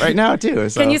right now too.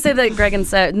 So. Can you say that Greg and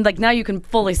Sarah, like now you can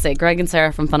fully say Greg and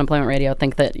Sarah from Fun Employment Radio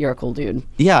think that you're a cool dude?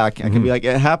 Yeah, I can be like,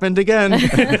 it happened again.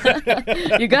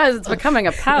 You guys, it's becoming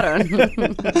a pattern.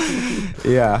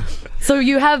 Yeah. So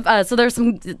you have, so there's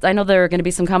some, I know there are going to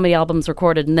be some comedy albums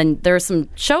recorded, and then there are some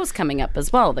shows coming up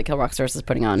as well that Kill Rock Stars is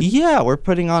putting on. Yeah, we're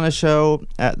putting on a show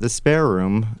at the Spare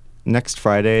Room next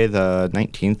Friday, the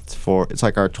 19th, it's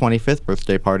like our 25th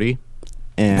birthday party.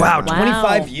 And wow,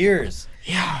 25 years.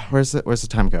 Yeah, where's the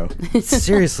time go?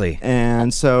 Seriously.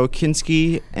 And so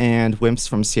Kinski and Wimps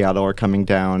from Seattle are coming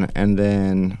down, and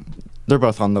then they're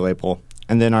both on the label.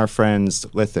 And then our friends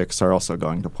Lithics are also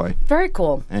going to play. Very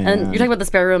cool. And you're talking about the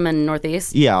Spare Room in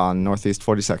Northeast? Yeah, on Northeast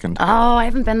 42nd. Oh, I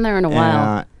haven't been there in a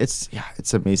while. It's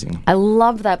amazing. I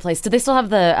love that place. Do they still have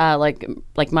the like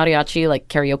mariachi, like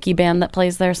karaoke band that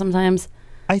plays there sometimes?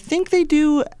 I think they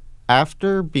do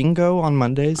after bingo on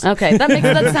Mondays. Okay,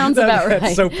 that sounds about right.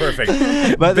 That's so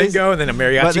perfect. But bingo and then a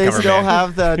mariachi cover band. But they still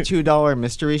have the $2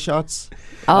 mystery shots.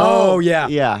 Oh, yeah.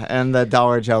 Yeah, and the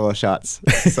 $1 Jello shots.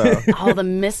 So. The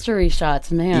mystery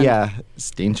shots, man. Yeah,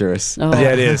 it's dangerous. Oh.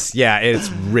 Yeah, it is. Yeah, it's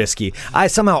risky. I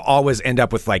somehow always end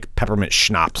up with like peppermint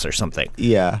schnapps or something.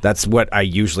 Yeah. That's what I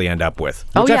usually end up with.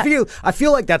 Which I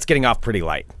feel like that's getting off pretty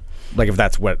light. Like if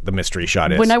that's what the mystery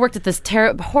shot is. When I worked at this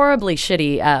horribly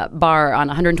shitty bar on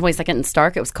 122nd and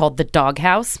Stark, it was called the Dog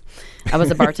House. I was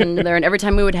a bartender there, and every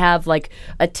time we would have like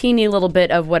a teeny little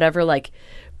bit of whatever like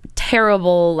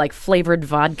terrible like flavored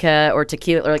vodka or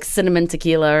tequila or like cinnamon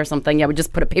tequila or something, we'd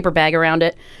just put a paper bag around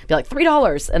it, be like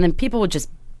 $3, and then people would just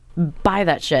buy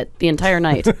that shit the entire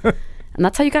night. And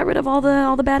that's how you got rid of all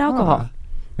the bad alcohol.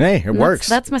 Hey, it works.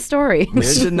 That's my story. You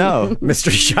should know.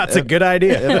 Mystery shot's a good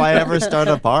idea. If I ever start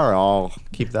a bar, I'll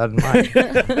keep that in mind.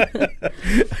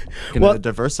 Gonna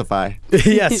diversify.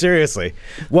 Yeah, seriously.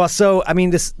 Well, so I mean,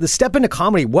 the step into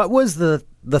comedy. What was the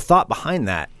thought behind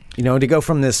that? You know, to go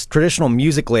from this traditional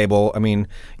music label, I mean,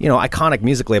 iconic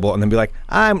music label, and then be like,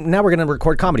 now we're going to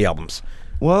record comedy albums.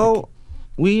 Well,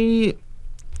 I'd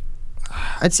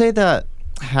say that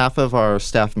half of our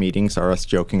staff meetings are us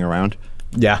joking around.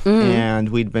 Yeah. And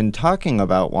we'd been talking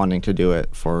about wanting to do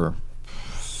it for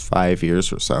 5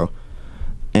 years or so.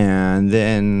 And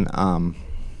then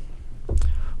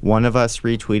one of us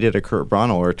retweeted a Kurt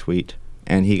Braunohler tweet,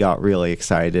 and he got really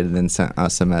excited and then sent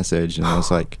us a message, and I was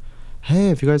like, hey,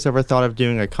 have you guys ever thought of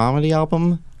doing a comedy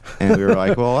album? And we were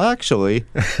like, well, actually.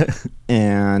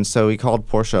 And so we called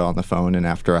Portia on the phone, and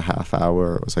after a half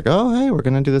hour, it was like, oh, hey, we're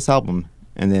going to do this album.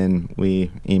 And then we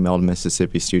emailed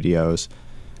Mississippi Studios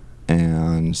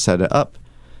and set it up.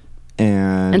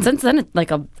 And since then,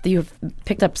 you've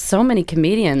picked up so many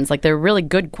comedians. Like, they're really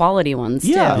good quality ones,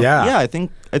 too. Yeah, I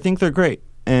think they're great.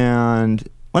 And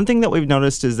one thing that we've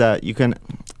noticed is that you can,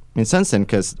 since then,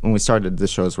 because when we started, the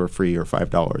shows were free or $5.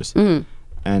 Mm-hmm.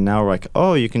 And now we're like,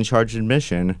 oh, you can charge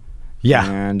admission. Yeah.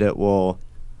 And it will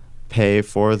pay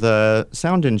for the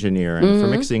sound engineer and for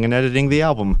mixing and editing the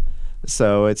album.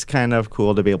 So it's kind of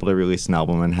cool to be able to release an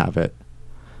album and have it,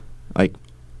 like,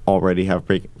 already have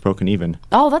broken even.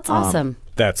 Oh, that's awesome.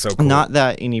 That's so cool. Not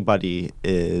that anybody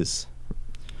is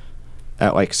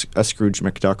at, like, a Scrooge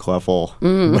McDuck level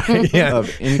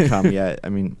of income yet. I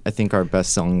mean, I think our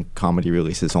best-selling comedy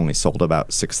releases only sold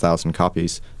about 6,000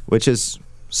 copies, which is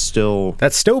still...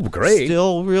 That's still great.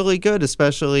 Still really good,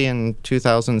 especially in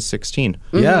 2016.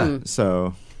 Yeah.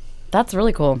 So... That's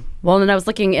really cool. Well, then I was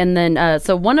looking, and then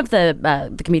so one of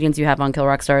the comedians you have on Kill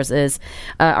Rock Stars is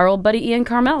our old buddy Ian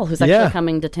Carmel, who's actually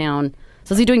coming to town.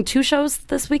 So is he doing 2 shows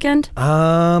this weekend?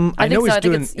 I know he's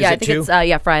doing. I think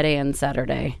it's Friday and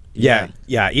Saturday. Yeah.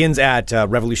 Ian's at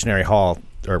Revolutionary Hall.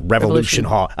 Or Revolution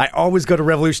Hall. I always go to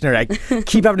Revolutionary. I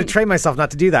keep having to train myself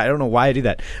not to do that. I don't know why I do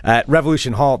that. At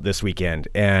Revolution Hall this weekend,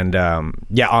 and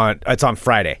it's on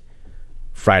Friday.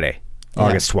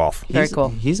 August 12th. Very cool.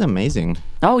 He's amazing.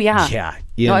 Oh, yeah.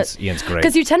 Yeah. Ian's great.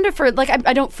 Because you tend to,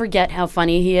 I don't forget how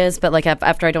funny he is, but, like,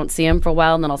 after I don't see him for a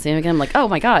while and then I'll see him again, I'm like, oh,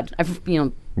 my God.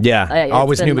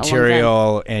 Always new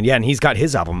material. And he's got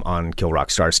his album on Kill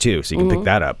Rock Stars, too, so you can pick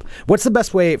that up. What's the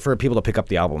best way for people to pick up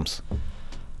the albums?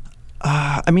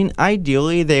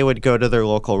 Ideally, they would go to their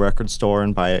local record store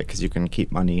and buy it because you can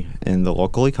keep money in the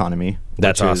local economy.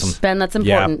 That's awesome. Ben, that's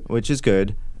important. Which is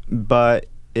good. But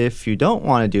if you don't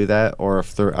want to do that, or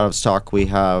if they're out of stock, we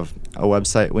have a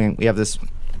website. We have this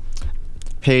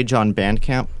page on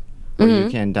Bandcamp where you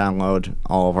can download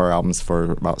all of our albums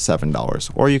for about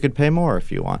 $7. Or you could pay more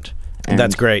if you want. And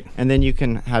that's great. And then you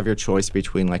can have your choice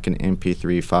between, like, an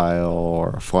MP3 file or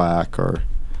a FLAC, or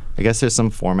I guess there's some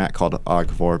format called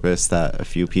Ogvorbis that a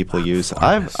few people use.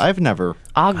 I've never.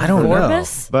 I don't know.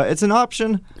 But it's an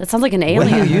option. That sounds like an alien. What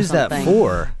do you use that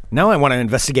for? Now I want to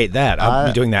investigate that. I'll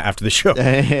be doing that after the show.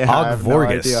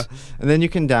 Ogvorgus. No, and then you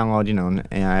can download, an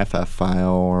AIFF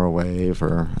file or a WAV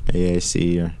or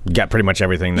AAC. Or got pretty much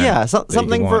everything there. Yeah,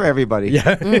 something for everybody.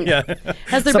 Yeah.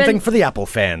 Has there something for the Apple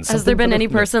fans. Has there been any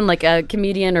person, like a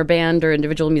comedian or band or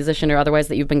individual musician or otherwise,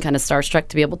 that you've been kind of starstruck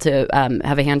to be able to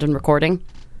have a hand in recording?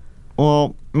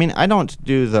 Well, I don't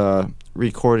do the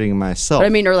recording myself.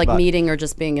 But meeting or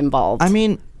just being involved.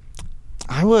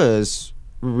 I was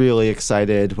really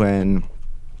excited when,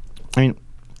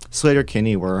 Slater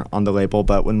Kinney were on the label,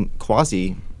 but when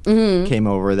Quasi came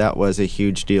over, that was a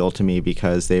huge deal to me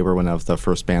because they were one of the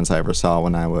first bands I ever saw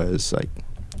when I was, like,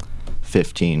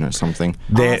 15 or something.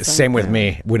 Awesome. Same with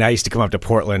me. When I used to come up to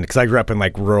Portland, because I grew up in,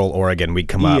 like, rural Oregon, we'd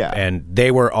come up, and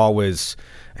they were always...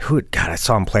 I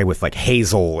saw him play with, like,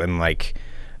 Hazel and, like,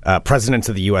 Presidents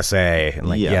of the USA and,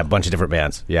 like, a bunch of different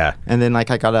bands. Yeah. And then, like,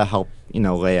 I got to help,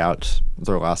 lay out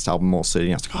their last album, Mole City.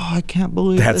 And I was like, oh, I can't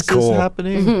believe this is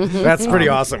happening. That's pretty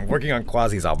awesome. Working on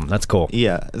Quasi's album. That's cool.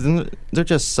 Yeah. They're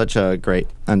just such a great,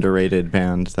 underrated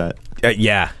band that...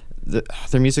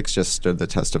 their music's just stood the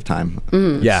test of time.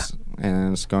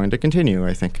 And it's going to continue,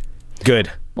 I think.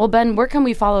 Good. Well, Ben, where can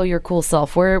we follow your cool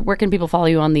self? Where can people follow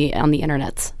you on the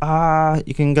internets?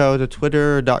 You can go to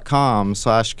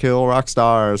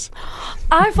twitter.com/killrockstars.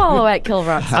 I follow at Kill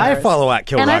Rock Stars. I follow at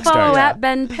Kill Rock Stars. And I follow at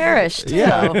Ben Parrish, too.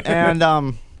 Yeah,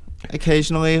 and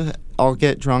occasionally I'll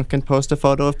get drunk and post a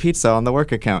photo of pizza on the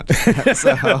work account.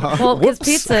 Well, because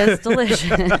pizza is delicious.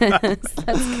 That's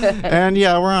good. And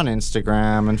we're on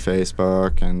Instagram and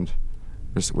Facebook, and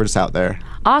we're just out there.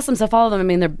 Awesome. So follow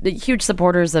them. They're huge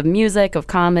supporters of music, of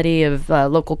comedy, of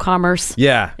local commerce.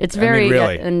 Yeah. It's very,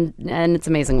 really. And it's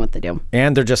amazing what they do.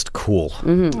 And they're just cool.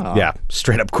 Mm-hmm. Yeah.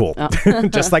 Straight up cool.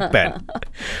 Just like Ben.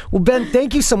 Well, Ben,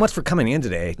 thank you so much for coming in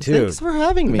today, too. Thanks for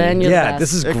having me. Ben, you're the best.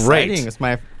 This is exciting. Great. It's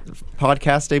my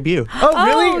podcast debut. Oh,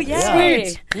 really? Yay.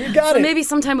 Sweet. You got it. Maybe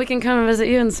sometime we can come and visit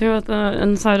you and see what the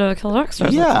inside of Kill Rock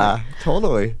Stars looks like.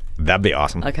 Totally. That'd be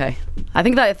awesome. Okay. I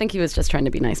think he was just trying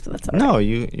to be nice, but that's all right. No,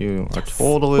 you are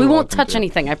totally. We won't touch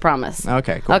anything, I promise.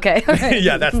 Okay, cool. Okay.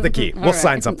 Yeah, that's the key. We'll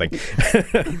sign something.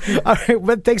 All right,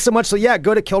 but thanks so much. So yeah,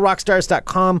 go to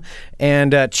killrockstars.com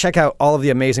and check out all of the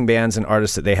amazing bands and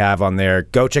artists that they have on there.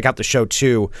 Go check out the show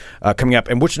too, coming up.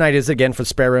 And which night is it again for the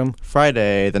Spare Room?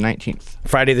 Friday the 19th.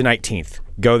 Friday the 19th.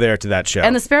 Go there to that show.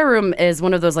 And the Spare Room is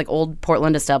one of those like old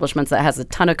Portland establishments that has a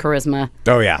ton of charisma.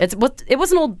 Oh yeah. It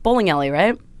was an old bowling alley,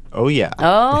 right? Oh yeah.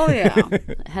 Oh yeah.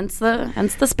 hence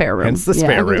the Spare Room. Hence the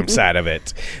Spare Room side of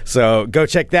it. So go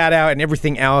check that out and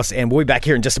everything else, and we'll be back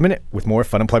here in just a minute with more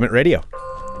Fun Employment Radio.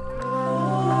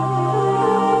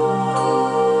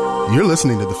 You're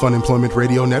listening to the Fun Employment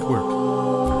Radio Network.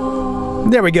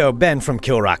 There we go, Ben from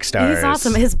Kill Rock Stars. He's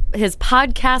awesome. His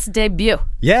podcast debut.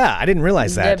 Yeah, I didn't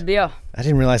realize that. Debut. I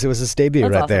didn't realize it was his debut.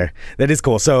 That's right awesome. there. That is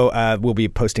cool. So we'll be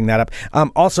posting that up.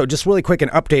 Also, just really quick, an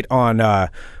update on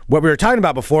what we were talking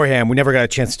about beforehand. We never got a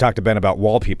chance to talk to Ben about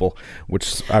wall people,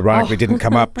 which ironically didn't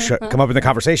come up in the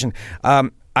conversation.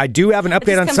 I do have an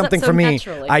update on something for me.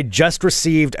 Naturally. I just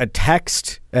received a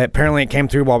text. Apparently, it came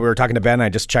through while we were talking to Ben. I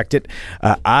just checked it.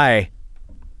 I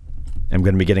am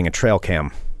going to be getting a trail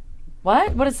cam.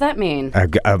 What? What does that mean?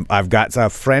 I've got a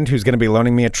friend who's going to be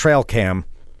loaning me a trail cam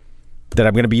that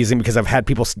I'm going to be using because I've had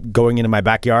people going into my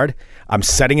backyard. I'm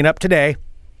setting it up today.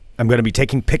 I'm going to be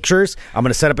taking pictures. I'm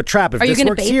going to set up a trap. If Are you this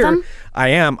gonna works bait here, them? I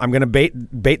am. I'm going to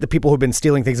bait the people who've been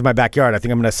stealing things in my backyard. I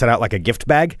think I'm going to set out like a gift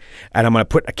bag, and I'm going to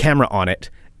put a camera on it,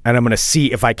 and I'm going to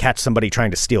see if I catch somebody trying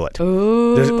to steal it.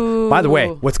 Ooh. By the way,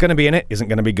 what's going to be in it isn't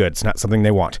going to be good. It's not something they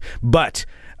want. But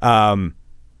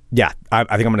yeah, I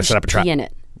think I'm going to set up a trap. Pee in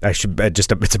it. I should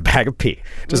it's a bag of pee,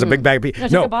 just a big bag of pee. No,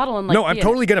 take a bottle and, like, no, I'm pee in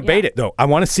totally it. gonna bait it though. I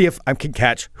want to see if I can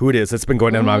catch who it is that's been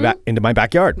going into my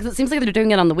backyard. Because it seems like they're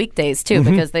doing it on the weekdays too,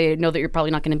 because they know that you're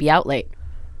probably not going to be out late.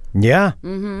 Yeah.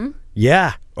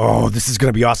 Yeah. Oh, this is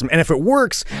gonna be awesome. And if it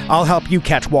works, I'll help you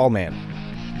catch Wallman.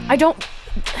 I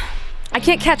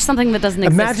can't catch something that doesn't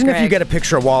exist. Imagine if you get a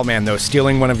picture of Wallman though,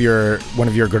 stealing one of your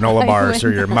granola bars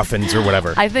or your muffins or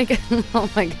whatever. I think, oh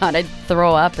my God, I'd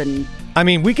throw up and. I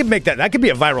mean, we could make that could be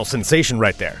a viral sensation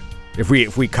right there if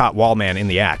we caught Wallman in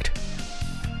the act.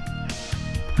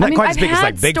 Not quite as big as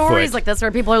like Bigfoot. Stories like this where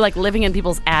people are like living in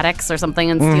people's attics or something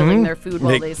and stealing their food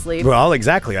while they sleep. Well,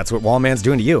 exactly. That's what Wallman's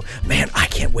doing to you. Man, I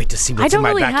can't wait to see what's in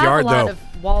my backyard, though. I don't really have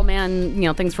a lot of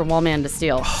Wallman, things for Wallman to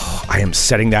steal. Oh, I am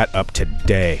setting that up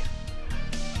today.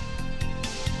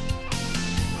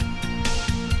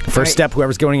 First step,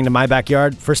 whoever's going into my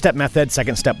backyard. First step, method.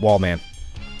 Second step, Wallman.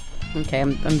 Okay,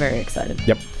 I'm very excited.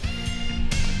 Yep.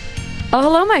 Oh,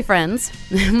 hello, my friends.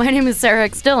 My name is Sarah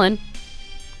X. Dillon.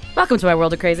 Welcome to my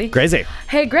world of crazy. Crazy.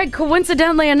 Hey, Greg,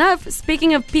 coincidentally enough,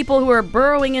 speaking of people who are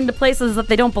burrowing into places that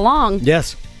they don't belong,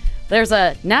 Yes. there's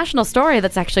a national story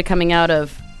that's actually coming out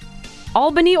of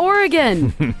Albany, Oregon,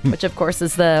 which of course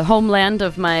is the homeland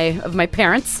of my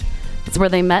parents. It's where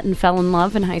they met and fell in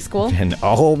love in high school. In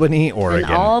Albany, Oregon.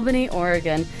 In Albany,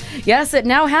 Oregon. Yes, it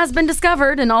now has been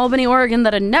discovered in Albany, Oregon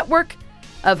that a network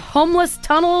of homeless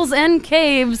tunnels and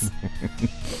caves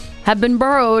have been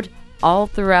burrowed all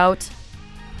throughout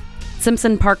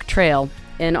Simpson Park Trail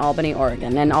in Albany,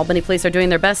 Oregon. And Albany police are doing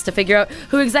their best to figure out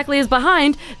who exactly is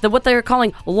behind what they're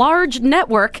calling large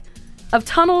network of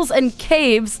tunnels and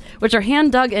caves, which are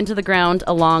hand dug into the ground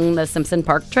along the Simpson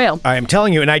Park Trail. I am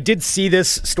telling you, and I did see this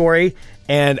story,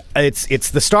 and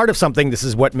it's the start of something. This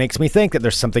is what makes me think that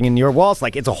there's something in your walls.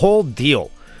 Like, it's a whole deal.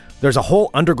 There's a whole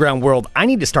underground world. I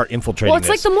need to start infiltrating Well, it's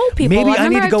this. like the mole people. Maybe I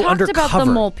need to go I've talked undercover. about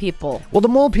the mole people. Well, the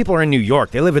mole people are in New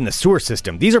York. They live in the sewer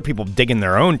system. These are people digging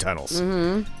their own tunnels.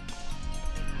 So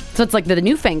it's like the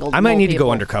newfangled I might mole need to people.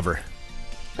 go undercover.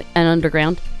 Like an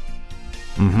underground?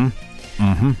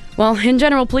 Well, in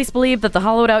general, police believe that the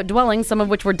hollowed-out dwellings, some of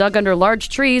which were dug under large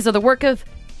trees, are the work of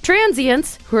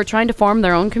transients who are trying to form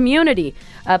their own community.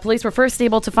 Police were first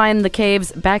able to find the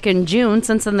caves back in June.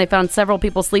 Since then, they found several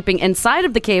people sleeping inside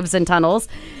of the caves and tunnels.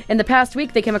 In the past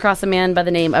week, they came across a man by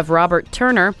the name of Robert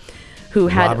Turner, who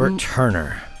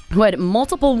had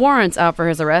multiple warrants out for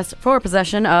his arrest for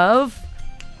possession of...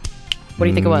 What do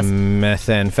you think it was?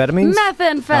 Methamphetamines?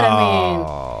 Methamphetamine.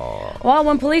 Oh. Well,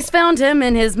 when police found him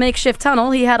in his makeshift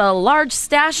tunnel, he had a large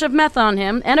stash of meth on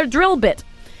him and a drill bit.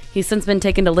 He's since been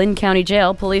taken to Lynn County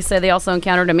Jail. Police say they also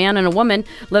encountered a man and a woman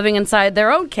living inside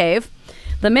their own cave.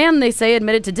 The man, they say,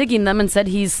 admitted to digging them and said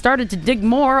he's started to dig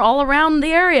more all around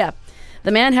the area.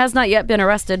 The man has not yet been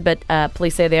arrested, but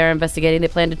police say they are investigating. They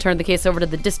plan to turn the case over to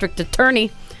the district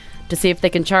attorney to see if they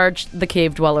can charge the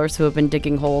cave dwellers who have been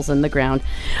digging holes in the ground.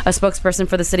 A spokesperson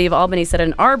for the city of Albany said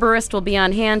an arborist will be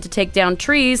on hand to take down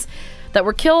trees that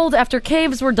were killed after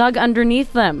caves were dug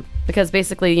underneath them, because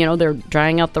basically, they're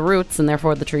drying out the roots and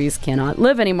therefore the trees cannot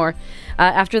live anymore.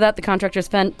 After that, the contractors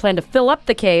plan to fill up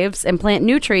the caves and plant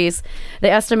new trees. They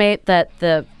estimate that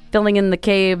the filling in the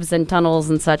caves and tunnels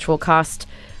and such will cost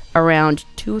around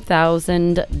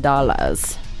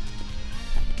 $2,000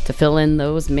 to fill in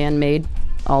those man-made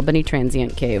Albany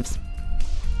transient caves.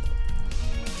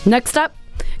 Next up,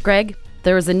 Greg,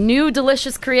 there is a new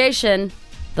delicious creation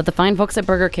that the fine folks at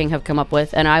Burger King have come up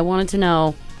with, and I wanted to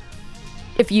know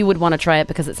if you would want to try it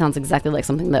because it sounds exactly like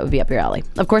something that would be up your alley.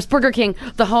 Of course, Burger King,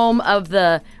 the home of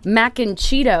the Mac and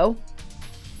Cheeto.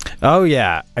 Oh,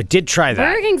 yeah. I did try that.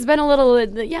 Burger King's been a little,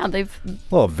 they've a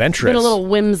little adventurous. Been a little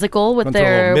whimsical with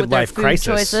their food crisis.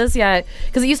 choices. Yeah,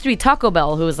 because it used to be Taco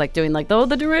Bell who was like doing like the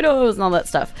Doritos and all that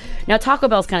stuff. Now Taco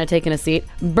Bell's kind of taking a seat.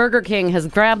 Burger King has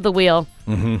grabbed the wheel,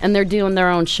 and they're doing their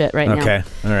own shit right now. Okay,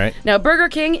 all right. Now Burger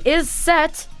King is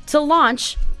set to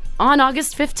launch on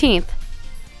August 15th.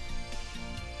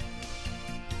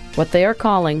 What they are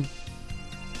calling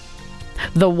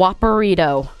the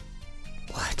Whopperito.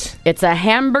 What? It's a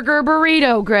hamburger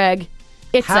burrito, Greg.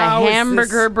 It's a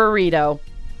hamburger burrito.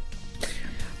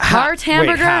 Part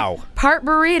hamburger, part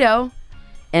burrito,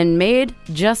 and made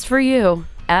just for you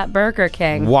at Burger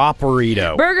King.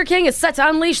 Whopperito. Burger King is set to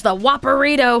unleash the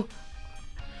Whopperito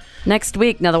next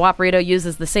week. Now, the Whopperito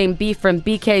uses the same beef from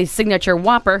BK's signature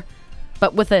Whopper,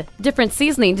 but with a different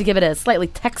seasoning to give it a slightly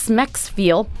Tex-Mex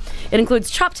feel. It includes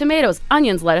chopped tomatoes,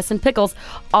 onions, lettuce, and pickles,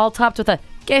 all topped with a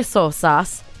queso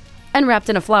sauce and wrapped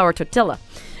in a flour tortilla.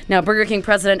 Now, Burger King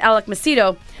president Alec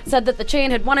Macedo said that the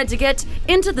chain had wanted to get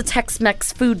into the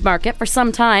Tex-Mex food market for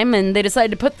some time, and they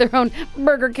decided to put their own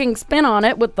Burger King spin on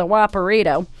it with the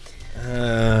Whopperito.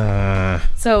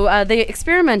 So they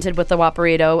experimented with the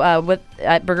Whopperito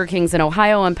at Burger King's in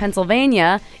Ohio and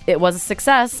Pennsylvania. It was a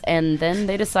success, and then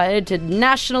they decided to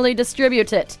nationally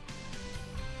distribute it.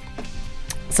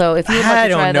 So if you would like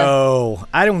to try I don't know.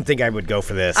 I don't think I would go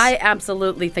for this. I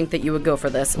absolutely think that you would go for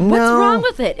this. No. What's wrong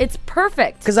with it? It's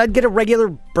perfect. Because I'd get a regular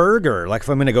burger, like if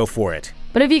I'm going to go for it.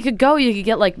 But if you could go, you could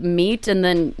get like meat, and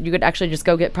then you could actually just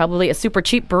go get probably a super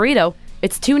cheap burrito.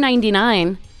 It's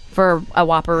 $2.99 for a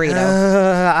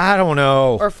Whopperito. I don't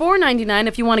know. Or $4.99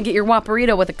 if you want to get your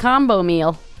Whopperito with a combo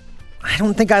meal. I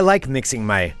don't think I like mixing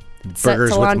my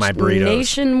burgers with my burritos.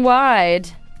 Nationwide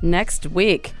next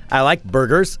week. I like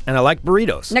burgers and I like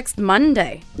burritos. Next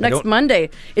Monday.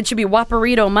 It should be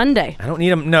Whopperito Monday. I don't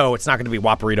need them. No, it's not going to be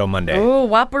Whopperito Monday. Oh,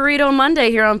 Whopperito Monday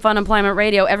here on Fun Employment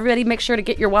Radio. Everybody make sure to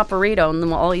get your Whopperito and then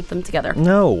we'll all eat them together.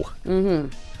 No.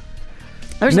 I'm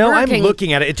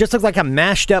looking at it. It just looks like a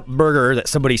mashed up burger that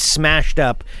somebody smashed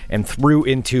up and threw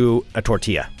into a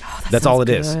tortilla. Oh, that's all it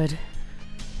is.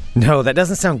 No, that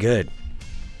doesn't sound good.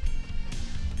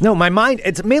 No, my mind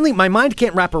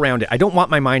can't wrap around it. I don't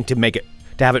want my mind to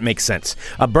have it make sense.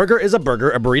 A burger is a burger,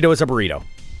 a burrito is a burrito.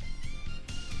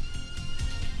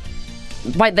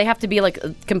 Why, they have to be like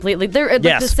completely, they're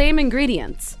like the same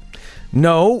ingredients.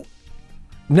 No.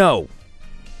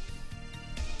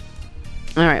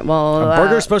 All right, well, a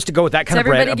burger is supposed to go with that kind of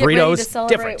bread. A burrito is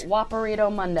different.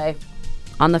 Whopperito Monday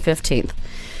on the 15th.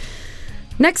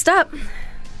 Next up,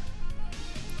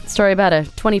 story about a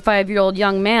 25-year-old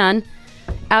young man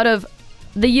out of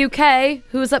the UK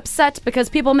who's upset because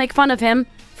people make fun of him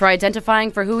for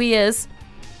identifying for who he is,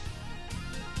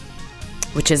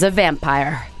 which is a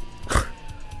vampire.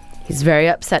 He's very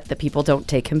upset that people don't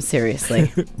take him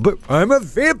seriously. But I'm a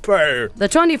vampire. The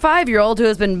 25-year-old who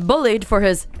has been bullied for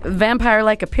his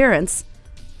vampire-like appearance.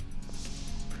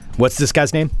 What's this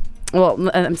guy's name? Well,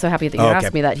 I'm so happy that you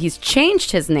asked me that. He's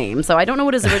changed his name, so I don't know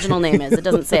what his original name is. It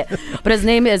doesn't say it. But his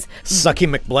name is...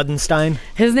 Sucky McBloodenstein?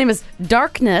 His name is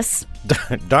Darkness.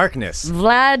 Darkness.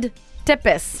 Vlad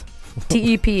Tepes.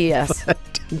 T-E-P-E-S.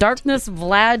 Darkness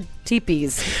Vlad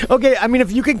Tepes. Okay, I mean,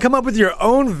 if you can come up with your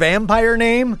own vampire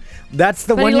name, that's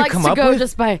the one you come up with? But he likes to go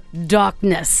just by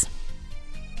Darkness.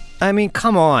 I mean,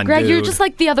 come on, Greg, dude. you're just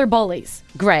like the other bullies.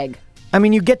 Greg. I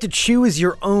mean, you get to choose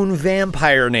your own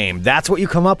vampire name. That's what you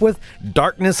come up with?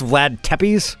 Darkness Vlad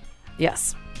Tepes?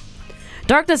 Yes.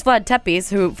 Darkness Vlad Tepes,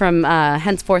 who from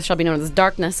henceforth shall be known as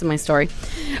Darkness in my story,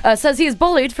 says he is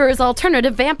bullied for his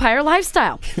alternative vampire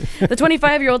lifestyle. The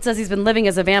 25-year-old says he's been living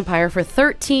as a vampire for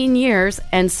 13 years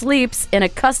and sleeps in a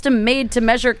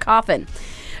custom-made-to-measure coffin.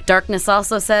 Darkness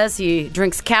also says he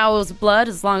drinks cow's blood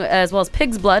as well as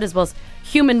pig's blood, as well as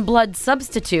human blood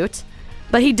substitute.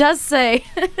 But he does say,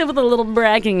 with a little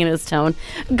bragging in his tone,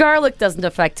 garlic doesn't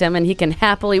affect him and he can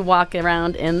happily walk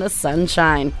around in the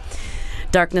sunshine.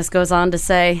 Darkness goes on to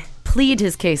say, plead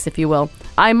his case, if you will.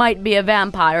 I might be a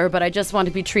vampire, but I just want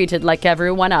to be treated like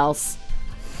everyone else.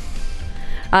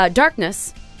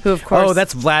 Darkness, who of course... Oh,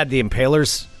 that's Vlad the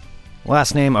Impaler's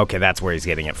Last name? Okay, that's where he's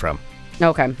getting it from.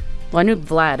 Okay. Well, I knew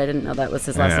Vlad. I didn't know that was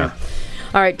his last name.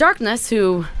 All right. Darkness,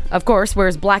 who, of course,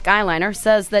 wears black eyeliner,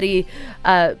 says that he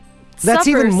That's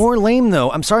even more lame,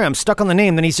 though. I'm sorry, I'm stuck on the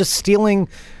name. Then he's just stealing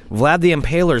Vlad the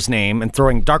Impaler's name and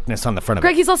throwing darkness on the front of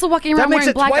Greg, it. he's also walking around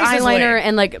wearing black eyeliner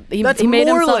and he made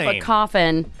himself a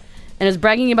coffin and is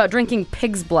bragging about drinking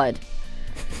pig's blood.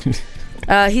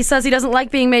 He says he doesn't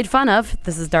like being made fun of.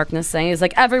 This is Darkness saying. He's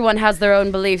like, everyone has their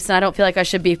own beliefs and I don't feel like I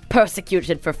should be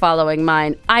persecuted for following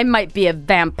mine. I might be a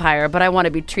vampire, but I want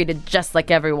to be treated just like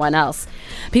everyone else.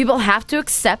 People have to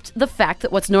accept the fact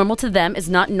that what's normal to them is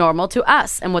not normal to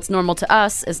us, and what's normal to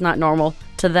us is not normal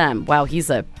to them. Wow, he's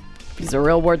a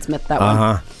real wordsmith, that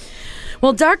one.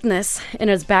 Well, Darkness, in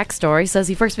his backstory, says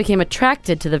he first became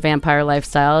attracted to the vampire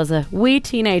lifestyle as a wee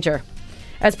teenager.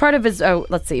 As part of his, so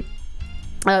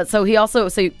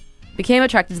he became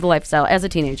attracted to the lifestyle as a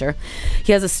teenager.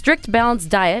 He has a strict, balanced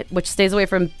diet, which stays away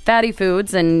from fatty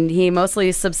foods, and he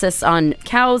mostly subsists on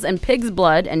cows and pig's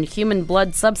blood and human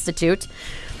blood substitute.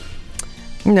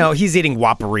 No, he's eating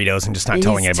Whopperitos and just not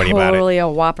telling anybody about it. He's totally a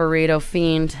Whopperito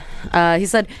fiend. He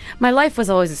said, my life was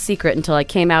always a secret until I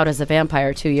came out as a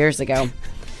vampire 2 years ago.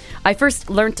 I first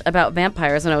learnt about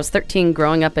vampires when I was 13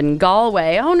 growing up in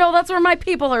Galway. Oh no, that's where my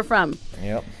people are from.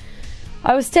 Yep.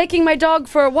 I was taking my dog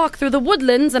for a walk through the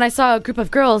woodlands and I saw a group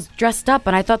of girls dressed up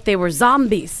and I thought they were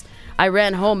zombies. I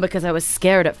ran home because I was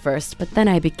scared at first, but then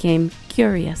I became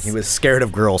curious. He was scared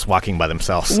of girls walking by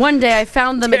themselves. One day I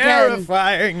found them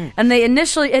Terrifying. again. And they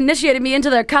initiated me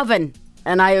into their coven.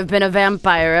 And I have been a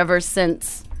vampire ever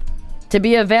since. To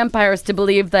be a vampire is to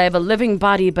believe that I have a living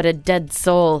body but a dead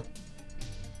soul.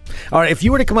 All right, if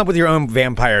you were to come up with your own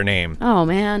vampire name, oh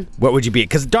man, what would you be?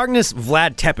 Because Darkness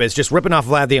Vlad Tepes, just ripping off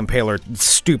Vlad the Impaler,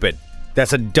 stupid.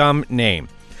 That's a dumb name.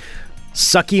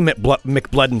 Sucky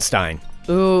McBloodenstein.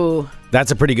 Ooh.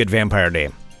 That's a pretty good vampire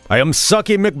name. I am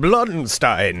Sucky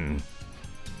McBloodenstein.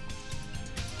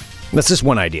 That's just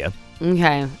one idea.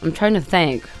 Okay, I'm trying to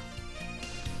think.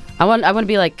 I want to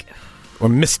be like... Or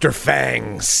Mr.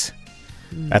 Fangs.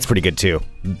 That's pretty good, too.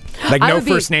 Like, no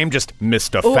first name, just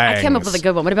Mr. Fangs. I came up with a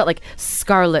good one. What about, like,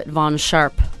 Scarlet Von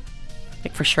Sharp?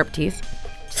 Like, for sharp teeth?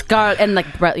 Scarlet, and, like,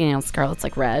 Scarlet's,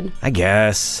 like, red. I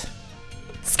guess.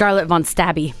 Scarlet Von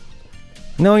Stabby.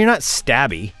 No, you're not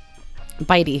Stabby.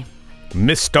 Bitey.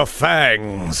 Mr.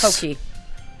 Fangs. Pokey.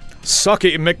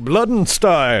 Sucky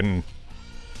McBloodenstein.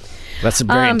 That's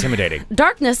very intimidating.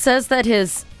 Darkness says that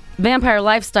his vampire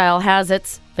lifestyle has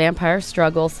its vampire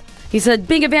struggles. He said,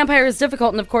 being a vampire is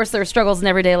difficult, and of course there are struggles in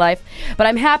everyday life, but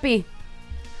I'm happy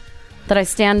that I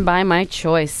stand by my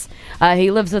choice. He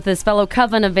lives with his fellow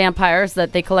coven of vampires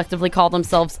that they collectively call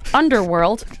themselves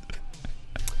Underworld.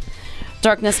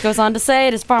 Darkness goes on to say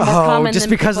it is far more common just than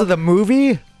because people... of the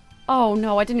movie? Oh,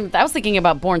 no, I didn't even... I was thinking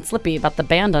about Born Slippy, about the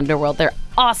band Underworld. They're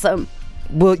awesome.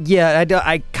 Well, yeah,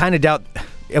 I kind of doubt...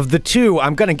 Of the two,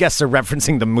 I'm going to guess they're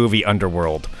referencing the movie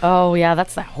Underworld. Oh, yeah,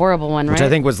 that's that horrible one, right? Which I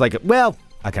think was like... Well,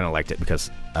 I kind of liked it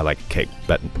because I like Kate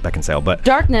Beckinsale, but...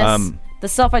 Darkness, the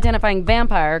self-identifying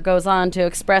vampire, goes on to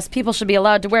express people should be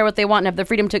allowed to wear what they want and have the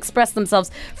freedom to express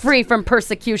themselves free from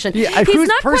persecution. Yeah, He's who's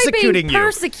not persecuting quite being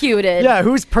persecuted. Yeah,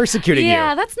 who's persecuting you?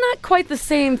 Yeah, that's not quite the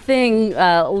same thing,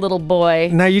 little boy.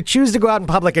 Now, you choose to go out in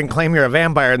public and claim you're a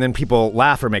vampire and then people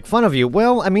laugh or make fun of you.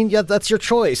 Well, I mean, yeah, that's your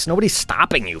choice. Nobody's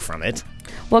stopping you from it.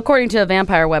 Well, according to a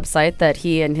vampire website that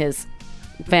he and his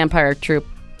vampire troupe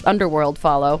Underworld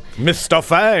follow, Mr.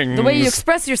 Fangs. The way you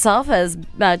express yourself as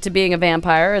to being a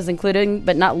vampire is including,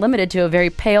 but not limited to, a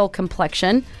very pale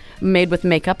complexion, made with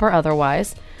makeup or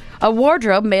otherwise, a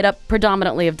wardrobe made up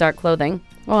predominantly of dark clothing.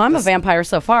 Well, I'm a vampire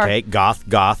so far. Okay, goth.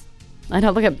 I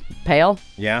know, look at pale,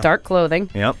 dark clothing.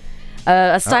 Yep.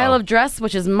 A style of dress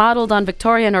which is modeled on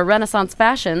Victorian or Renaissance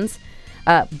fashions,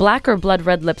 black or blood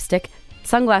red lipstick,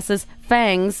 sunglasses,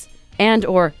 fangs, and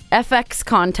or FX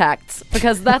contacts,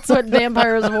 because that's what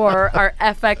vampires wore, are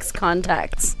FX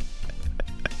contacts.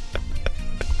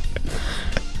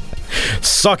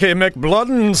 Sucky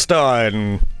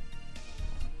McBloodenstein.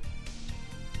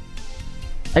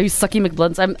 Are you Sucky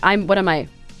McBloodenstein? I'm what am I?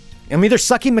 I'm either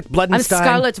Sucky McBloodenstein. I'm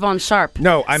Scarlet Von Sharp.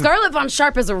 No, I'm... Scarlet Von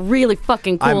Sharp is a really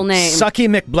fucking cool name. Sucky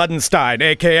McBloodenstein,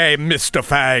 a.k.a. Mr.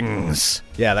 Fangs.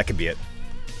 Yeah, that could be it.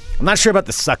 I'm not sure about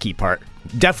the sucky part.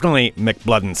 Definitely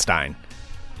McBloodenstein.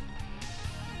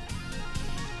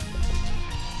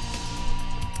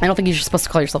 I don't think you're supposed to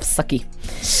call yourself Sucky.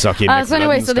 Sucky McBloodenstein. So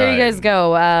anyway, so there you guys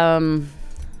go.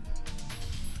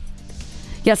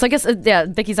 Yeah, so I guess,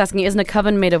 Vicky's asking, isn't a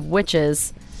coven made of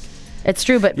witches? It's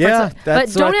true, but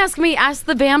don't ask me. Ask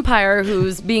the vampire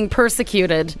who's being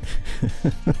persecuted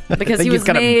because he's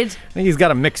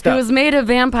got him mixed up. He was made a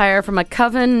vampire from a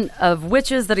coven of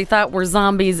witches that he thought were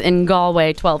zombies in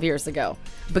Galway 12 years ago.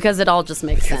 Because it all just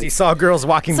makes sense. Because he saw girls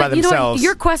walking by themselves.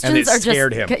 Your questions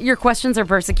your questions are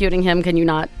persecuting him. Can you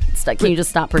not? Can you just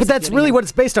stop persecuting? But that's really him? What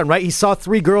it's based on, right? He saw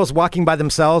 3 girls walking by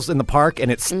themselves in the park,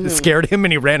 and it scared him,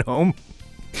 and he ran home.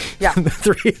 Yeah. The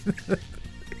 3.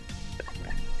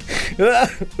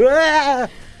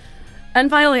 And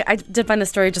finally, I did find the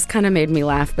story just kind of made me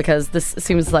laugh because this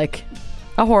seems like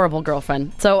a horrible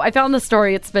girlfriend. So I found the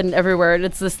story. It's been everywhere.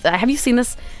 It's this. Have you seen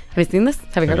this? Have you seen this?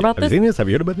 Have you heard about this? Have you seen this? Have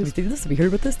you heard about this? Have you seen this? Have you heard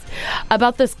about this?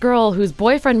 About this girl whose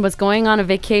boyfriend was going on a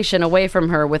vacation away from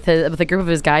her with a group of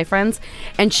his guy friends,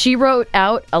 and she wrote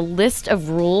out a list of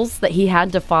rules that he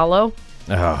had to follow.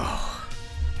 Oh.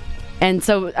 And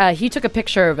so he took a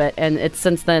picture of it, and it's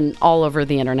since then all over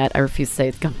the internet. I refuse to say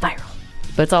it's gone viral,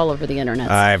 but it's all over the internet.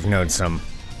 I've known some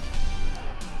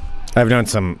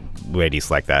ladies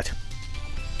like that.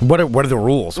 What are the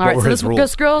rules? All right, what were his rules?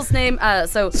 This girl's name.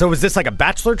 So was this like a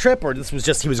bachelor trip, or this was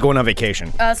just he was going on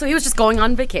vacation? So he was just going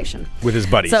on vacation with his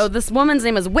buddies. So this woman's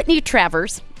name is Whitney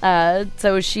Travers.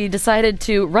 So she decided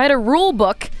to write a rule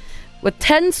book with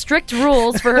 10 strict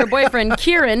rules for her boyfriend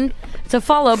Kieran to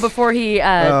follow before he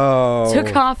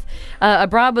took off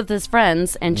abroad with his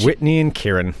friends. And Whitney and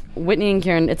Kieran.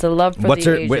 It's a love for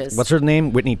the ages. What's her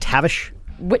name? Whitney Tavish.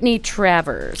 Whitney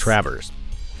Travers.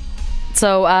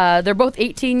 So they're both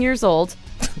 18 years old.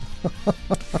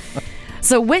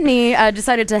 So Whitney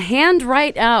decided to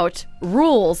handwrite out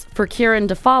rules for Kieran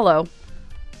to follow.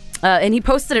 And he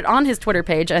posted it on his Twitter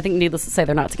page. I think, needless to say,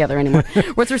 they're not together anymore.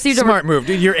 Where it's received Smart move.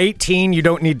 Dude, you're 18. You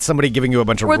don't need somebody giving you a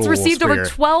bunch of rules. Where it's received over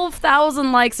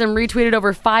 12,000 likes and retweeted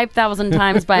over 5,000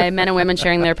 times by men and women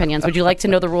sharing their opinions. Would you like to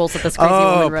know the rules that this crazy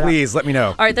woman wrote please, let me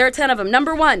know. All right, there are 10 of them.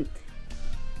 Number 1.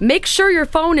 Make sure your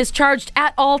phone is charged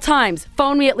at all times.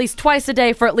 Phone me at least twice a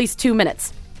day for at least 2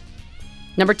 minutes.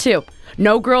 Number 2,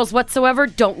 no girls whatsoever.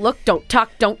 Don't look, don't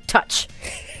talk, don't touch.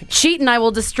 Cheat and I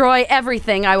will destroy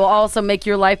everything. I will also make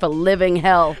your life a living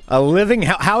hell. A living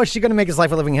hell? How is she going to make his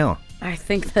life a living hell? I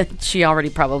think that she already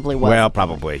probably was. Well,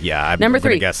 probably, yeah. Number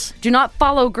 3, guess. Do not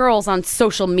follow girls on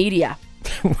social media.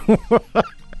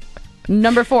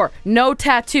 Number 4, no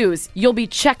tattoos. You'll be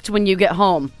checked when you get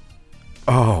home.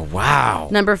 Oh, wow.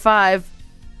 Number 5,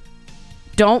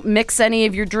 don't mix any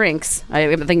of your drinks.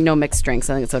 I think no mixed drinks.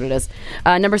 I think that's what it is.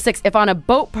 Number 6, if on a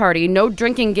boat party, no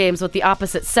drinking games with the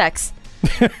opposite sex.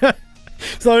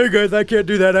 Sorry, guys, I can't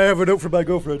do that. I have a note from my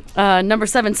girlfriend. Number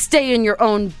 7, stay in your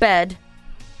own bed.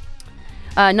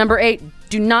 Number 8,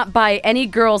 do not buy any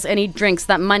girls any drinks.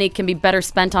 That money can be better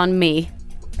spent on me.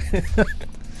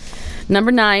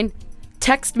 Number 9,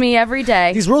 text me every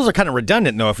day. These rules are kind of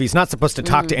redundant, though. If he's not supposed to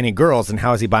talk to any girls, then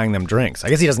how is he buying them drinks? I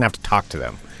guess he doesn't have to talk to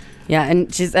them. Yeah,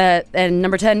 and she's and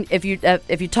number 10, if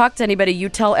you talk to anybody, you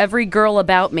tell every girl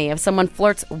about me. If someone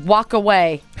flirts, walk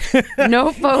away.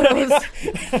 No photos.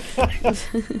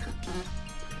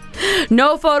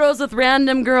 No photos with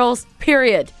random girls,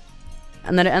 period.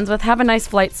 And then it ends with, have a nice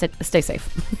flight, stay safe.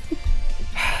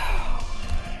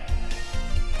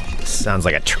 Sounds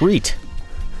like a treat.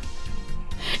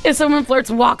 If someone flirts,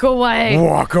 walk away.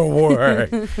 Walk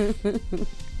away.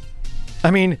 I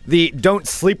mean, the don't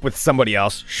sleep with somebody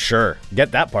else, sure.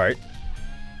 Get that part.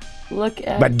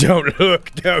 But don't look,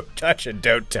 don't touch, and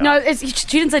don't talk. No, she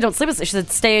didn't say don't sleep with her. She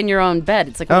said stay in your own bed.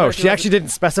 It's like, she actually didn't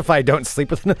specify don't sleep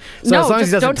with them. So as long as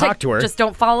he doesn't talk to her. Just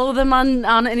don't follow them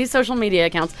on any social media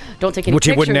accounts. Don't take any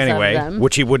pictures of them.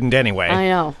 Which he wouldn't anyway. I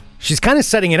know. She's kind of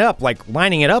setting it up, like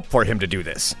lining it up for him to do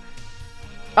this.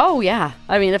 Oh, yeah.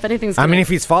 I mean, if anything's... if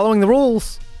he's following the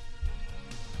rules...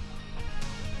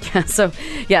 Yeah, so,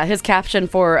 his caption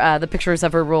for the pictures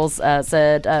of her rules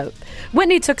said,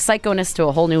 Whitney took psychoness to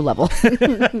a whole new level.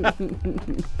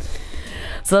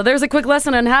 So there's a quick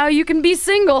lesson on how you can be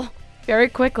single very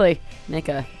quickly. Make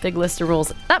a big list of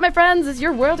rules. That, my friends, is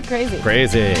your world of crazy.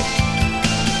 Crazy.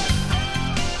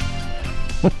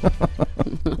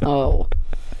 Oh.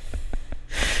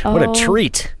 What a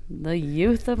treat. The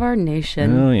youth of our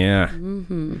nation. Oh, yeah.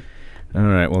 Mm-hmm. All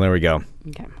right, well, there we go.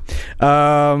 Okay.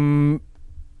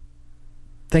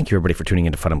 Thank you, everybody, for tuning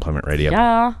into Fun Employment Radio.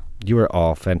 Yeah. You are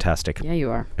all fantastic. Yeah, you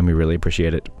are. And we really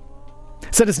appreciate it.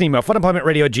 Send us an email,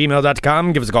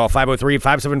 funemploymentradio@gmail.com. Give us a call,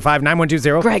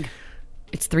 503-575-9120. Greg,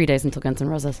 it's 3 days until Guns N'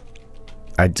 Roses.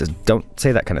 I just don't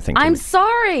say that kind of thing to me. I'm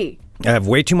sorry. I have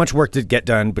way too much work to get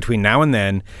done between now and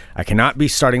then. I cannot be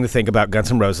starting to think about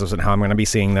Guns N' Roses and how I'm going to be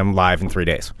seeing them live in 3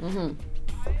 days. Mm-hmm.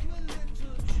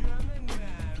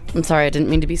 I'm sorry, I didn't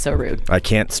mean to be so rude. I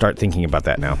can't start thinking about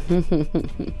that now.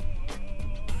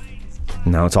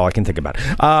 No, it's all I can think about.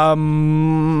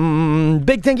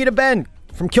 Big thank you to Ben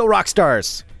from Kill Rock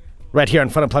Stars, right here on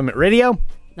Fun Employment Radio.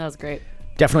 That was great.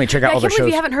 Definitely check out all their shows. I can't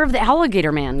believe you haven't heard of the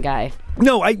Alligator Man guy.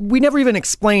 No, we never even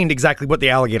explained exactly what the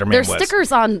Alligator Man was. There's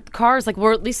stickers on cars, like,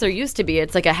 or at least there used to be.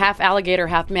 It's like a half alligator,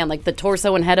 half man, like the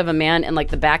torso and head of a man and like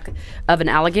the back of an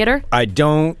alligator. I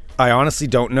honestly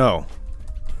don't know.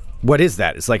 What is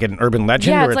that? It's like an urban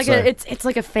legend? Yeah, it's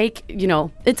like a fake,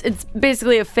 it's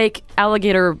basically a fake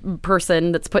alligator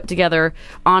person that's put together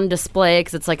on display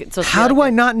because it's like... How do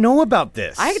I not know about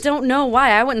this? I don't know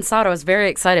why. I went and saw it. I was very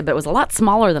excited, but it was a lot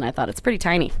smaller than I thought. It's pretty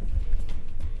tiny.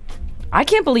 I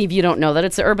can't believe you don't know that.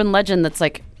 It's an urban legend that's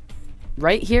like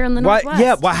right here in the Northwest.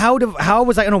 Yeah, well, how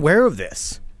was I unaware of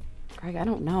this? Greg, I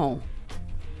don't know.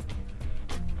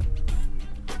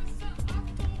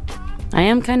 I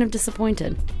am kind of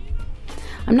disappointed.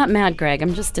 I'm not mad, Greg.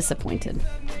 I'm just disappointed.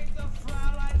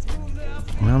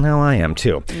 Well, now I am,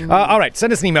 too. All right.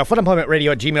 Send us an email,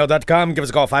 funemploymentradio@gmail.com. Give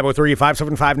us a call,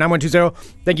 503-575-9120.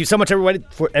 Thank you so much,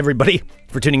 everybody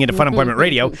for tuning into Fun Employment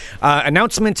Radio.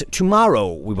 Announcement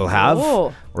tomorrow we will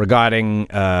have regarding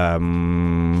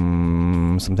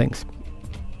some things.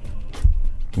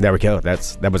 There we go.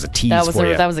 That was a tease for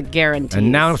you. That was a guarantee.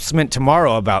 Announcement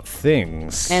tomorrow about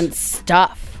things. And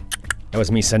stuff. That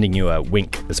was me sending you a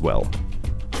wink as well.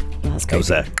 That's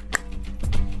crazy.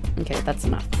 Okay, that's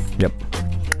enough. Yep.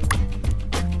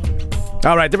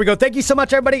 All right, there we go. Thank you so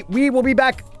much, everybody. We will be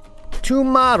back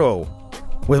tomorrow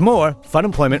with more Fun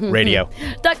Employment Radio.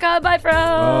 Bye from.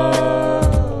 1,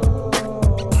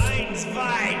 2,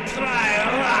 3,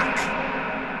 rock.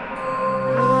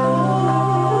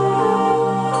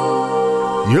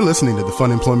 You're listening to the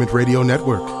Fun Employment Radio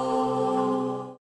Network.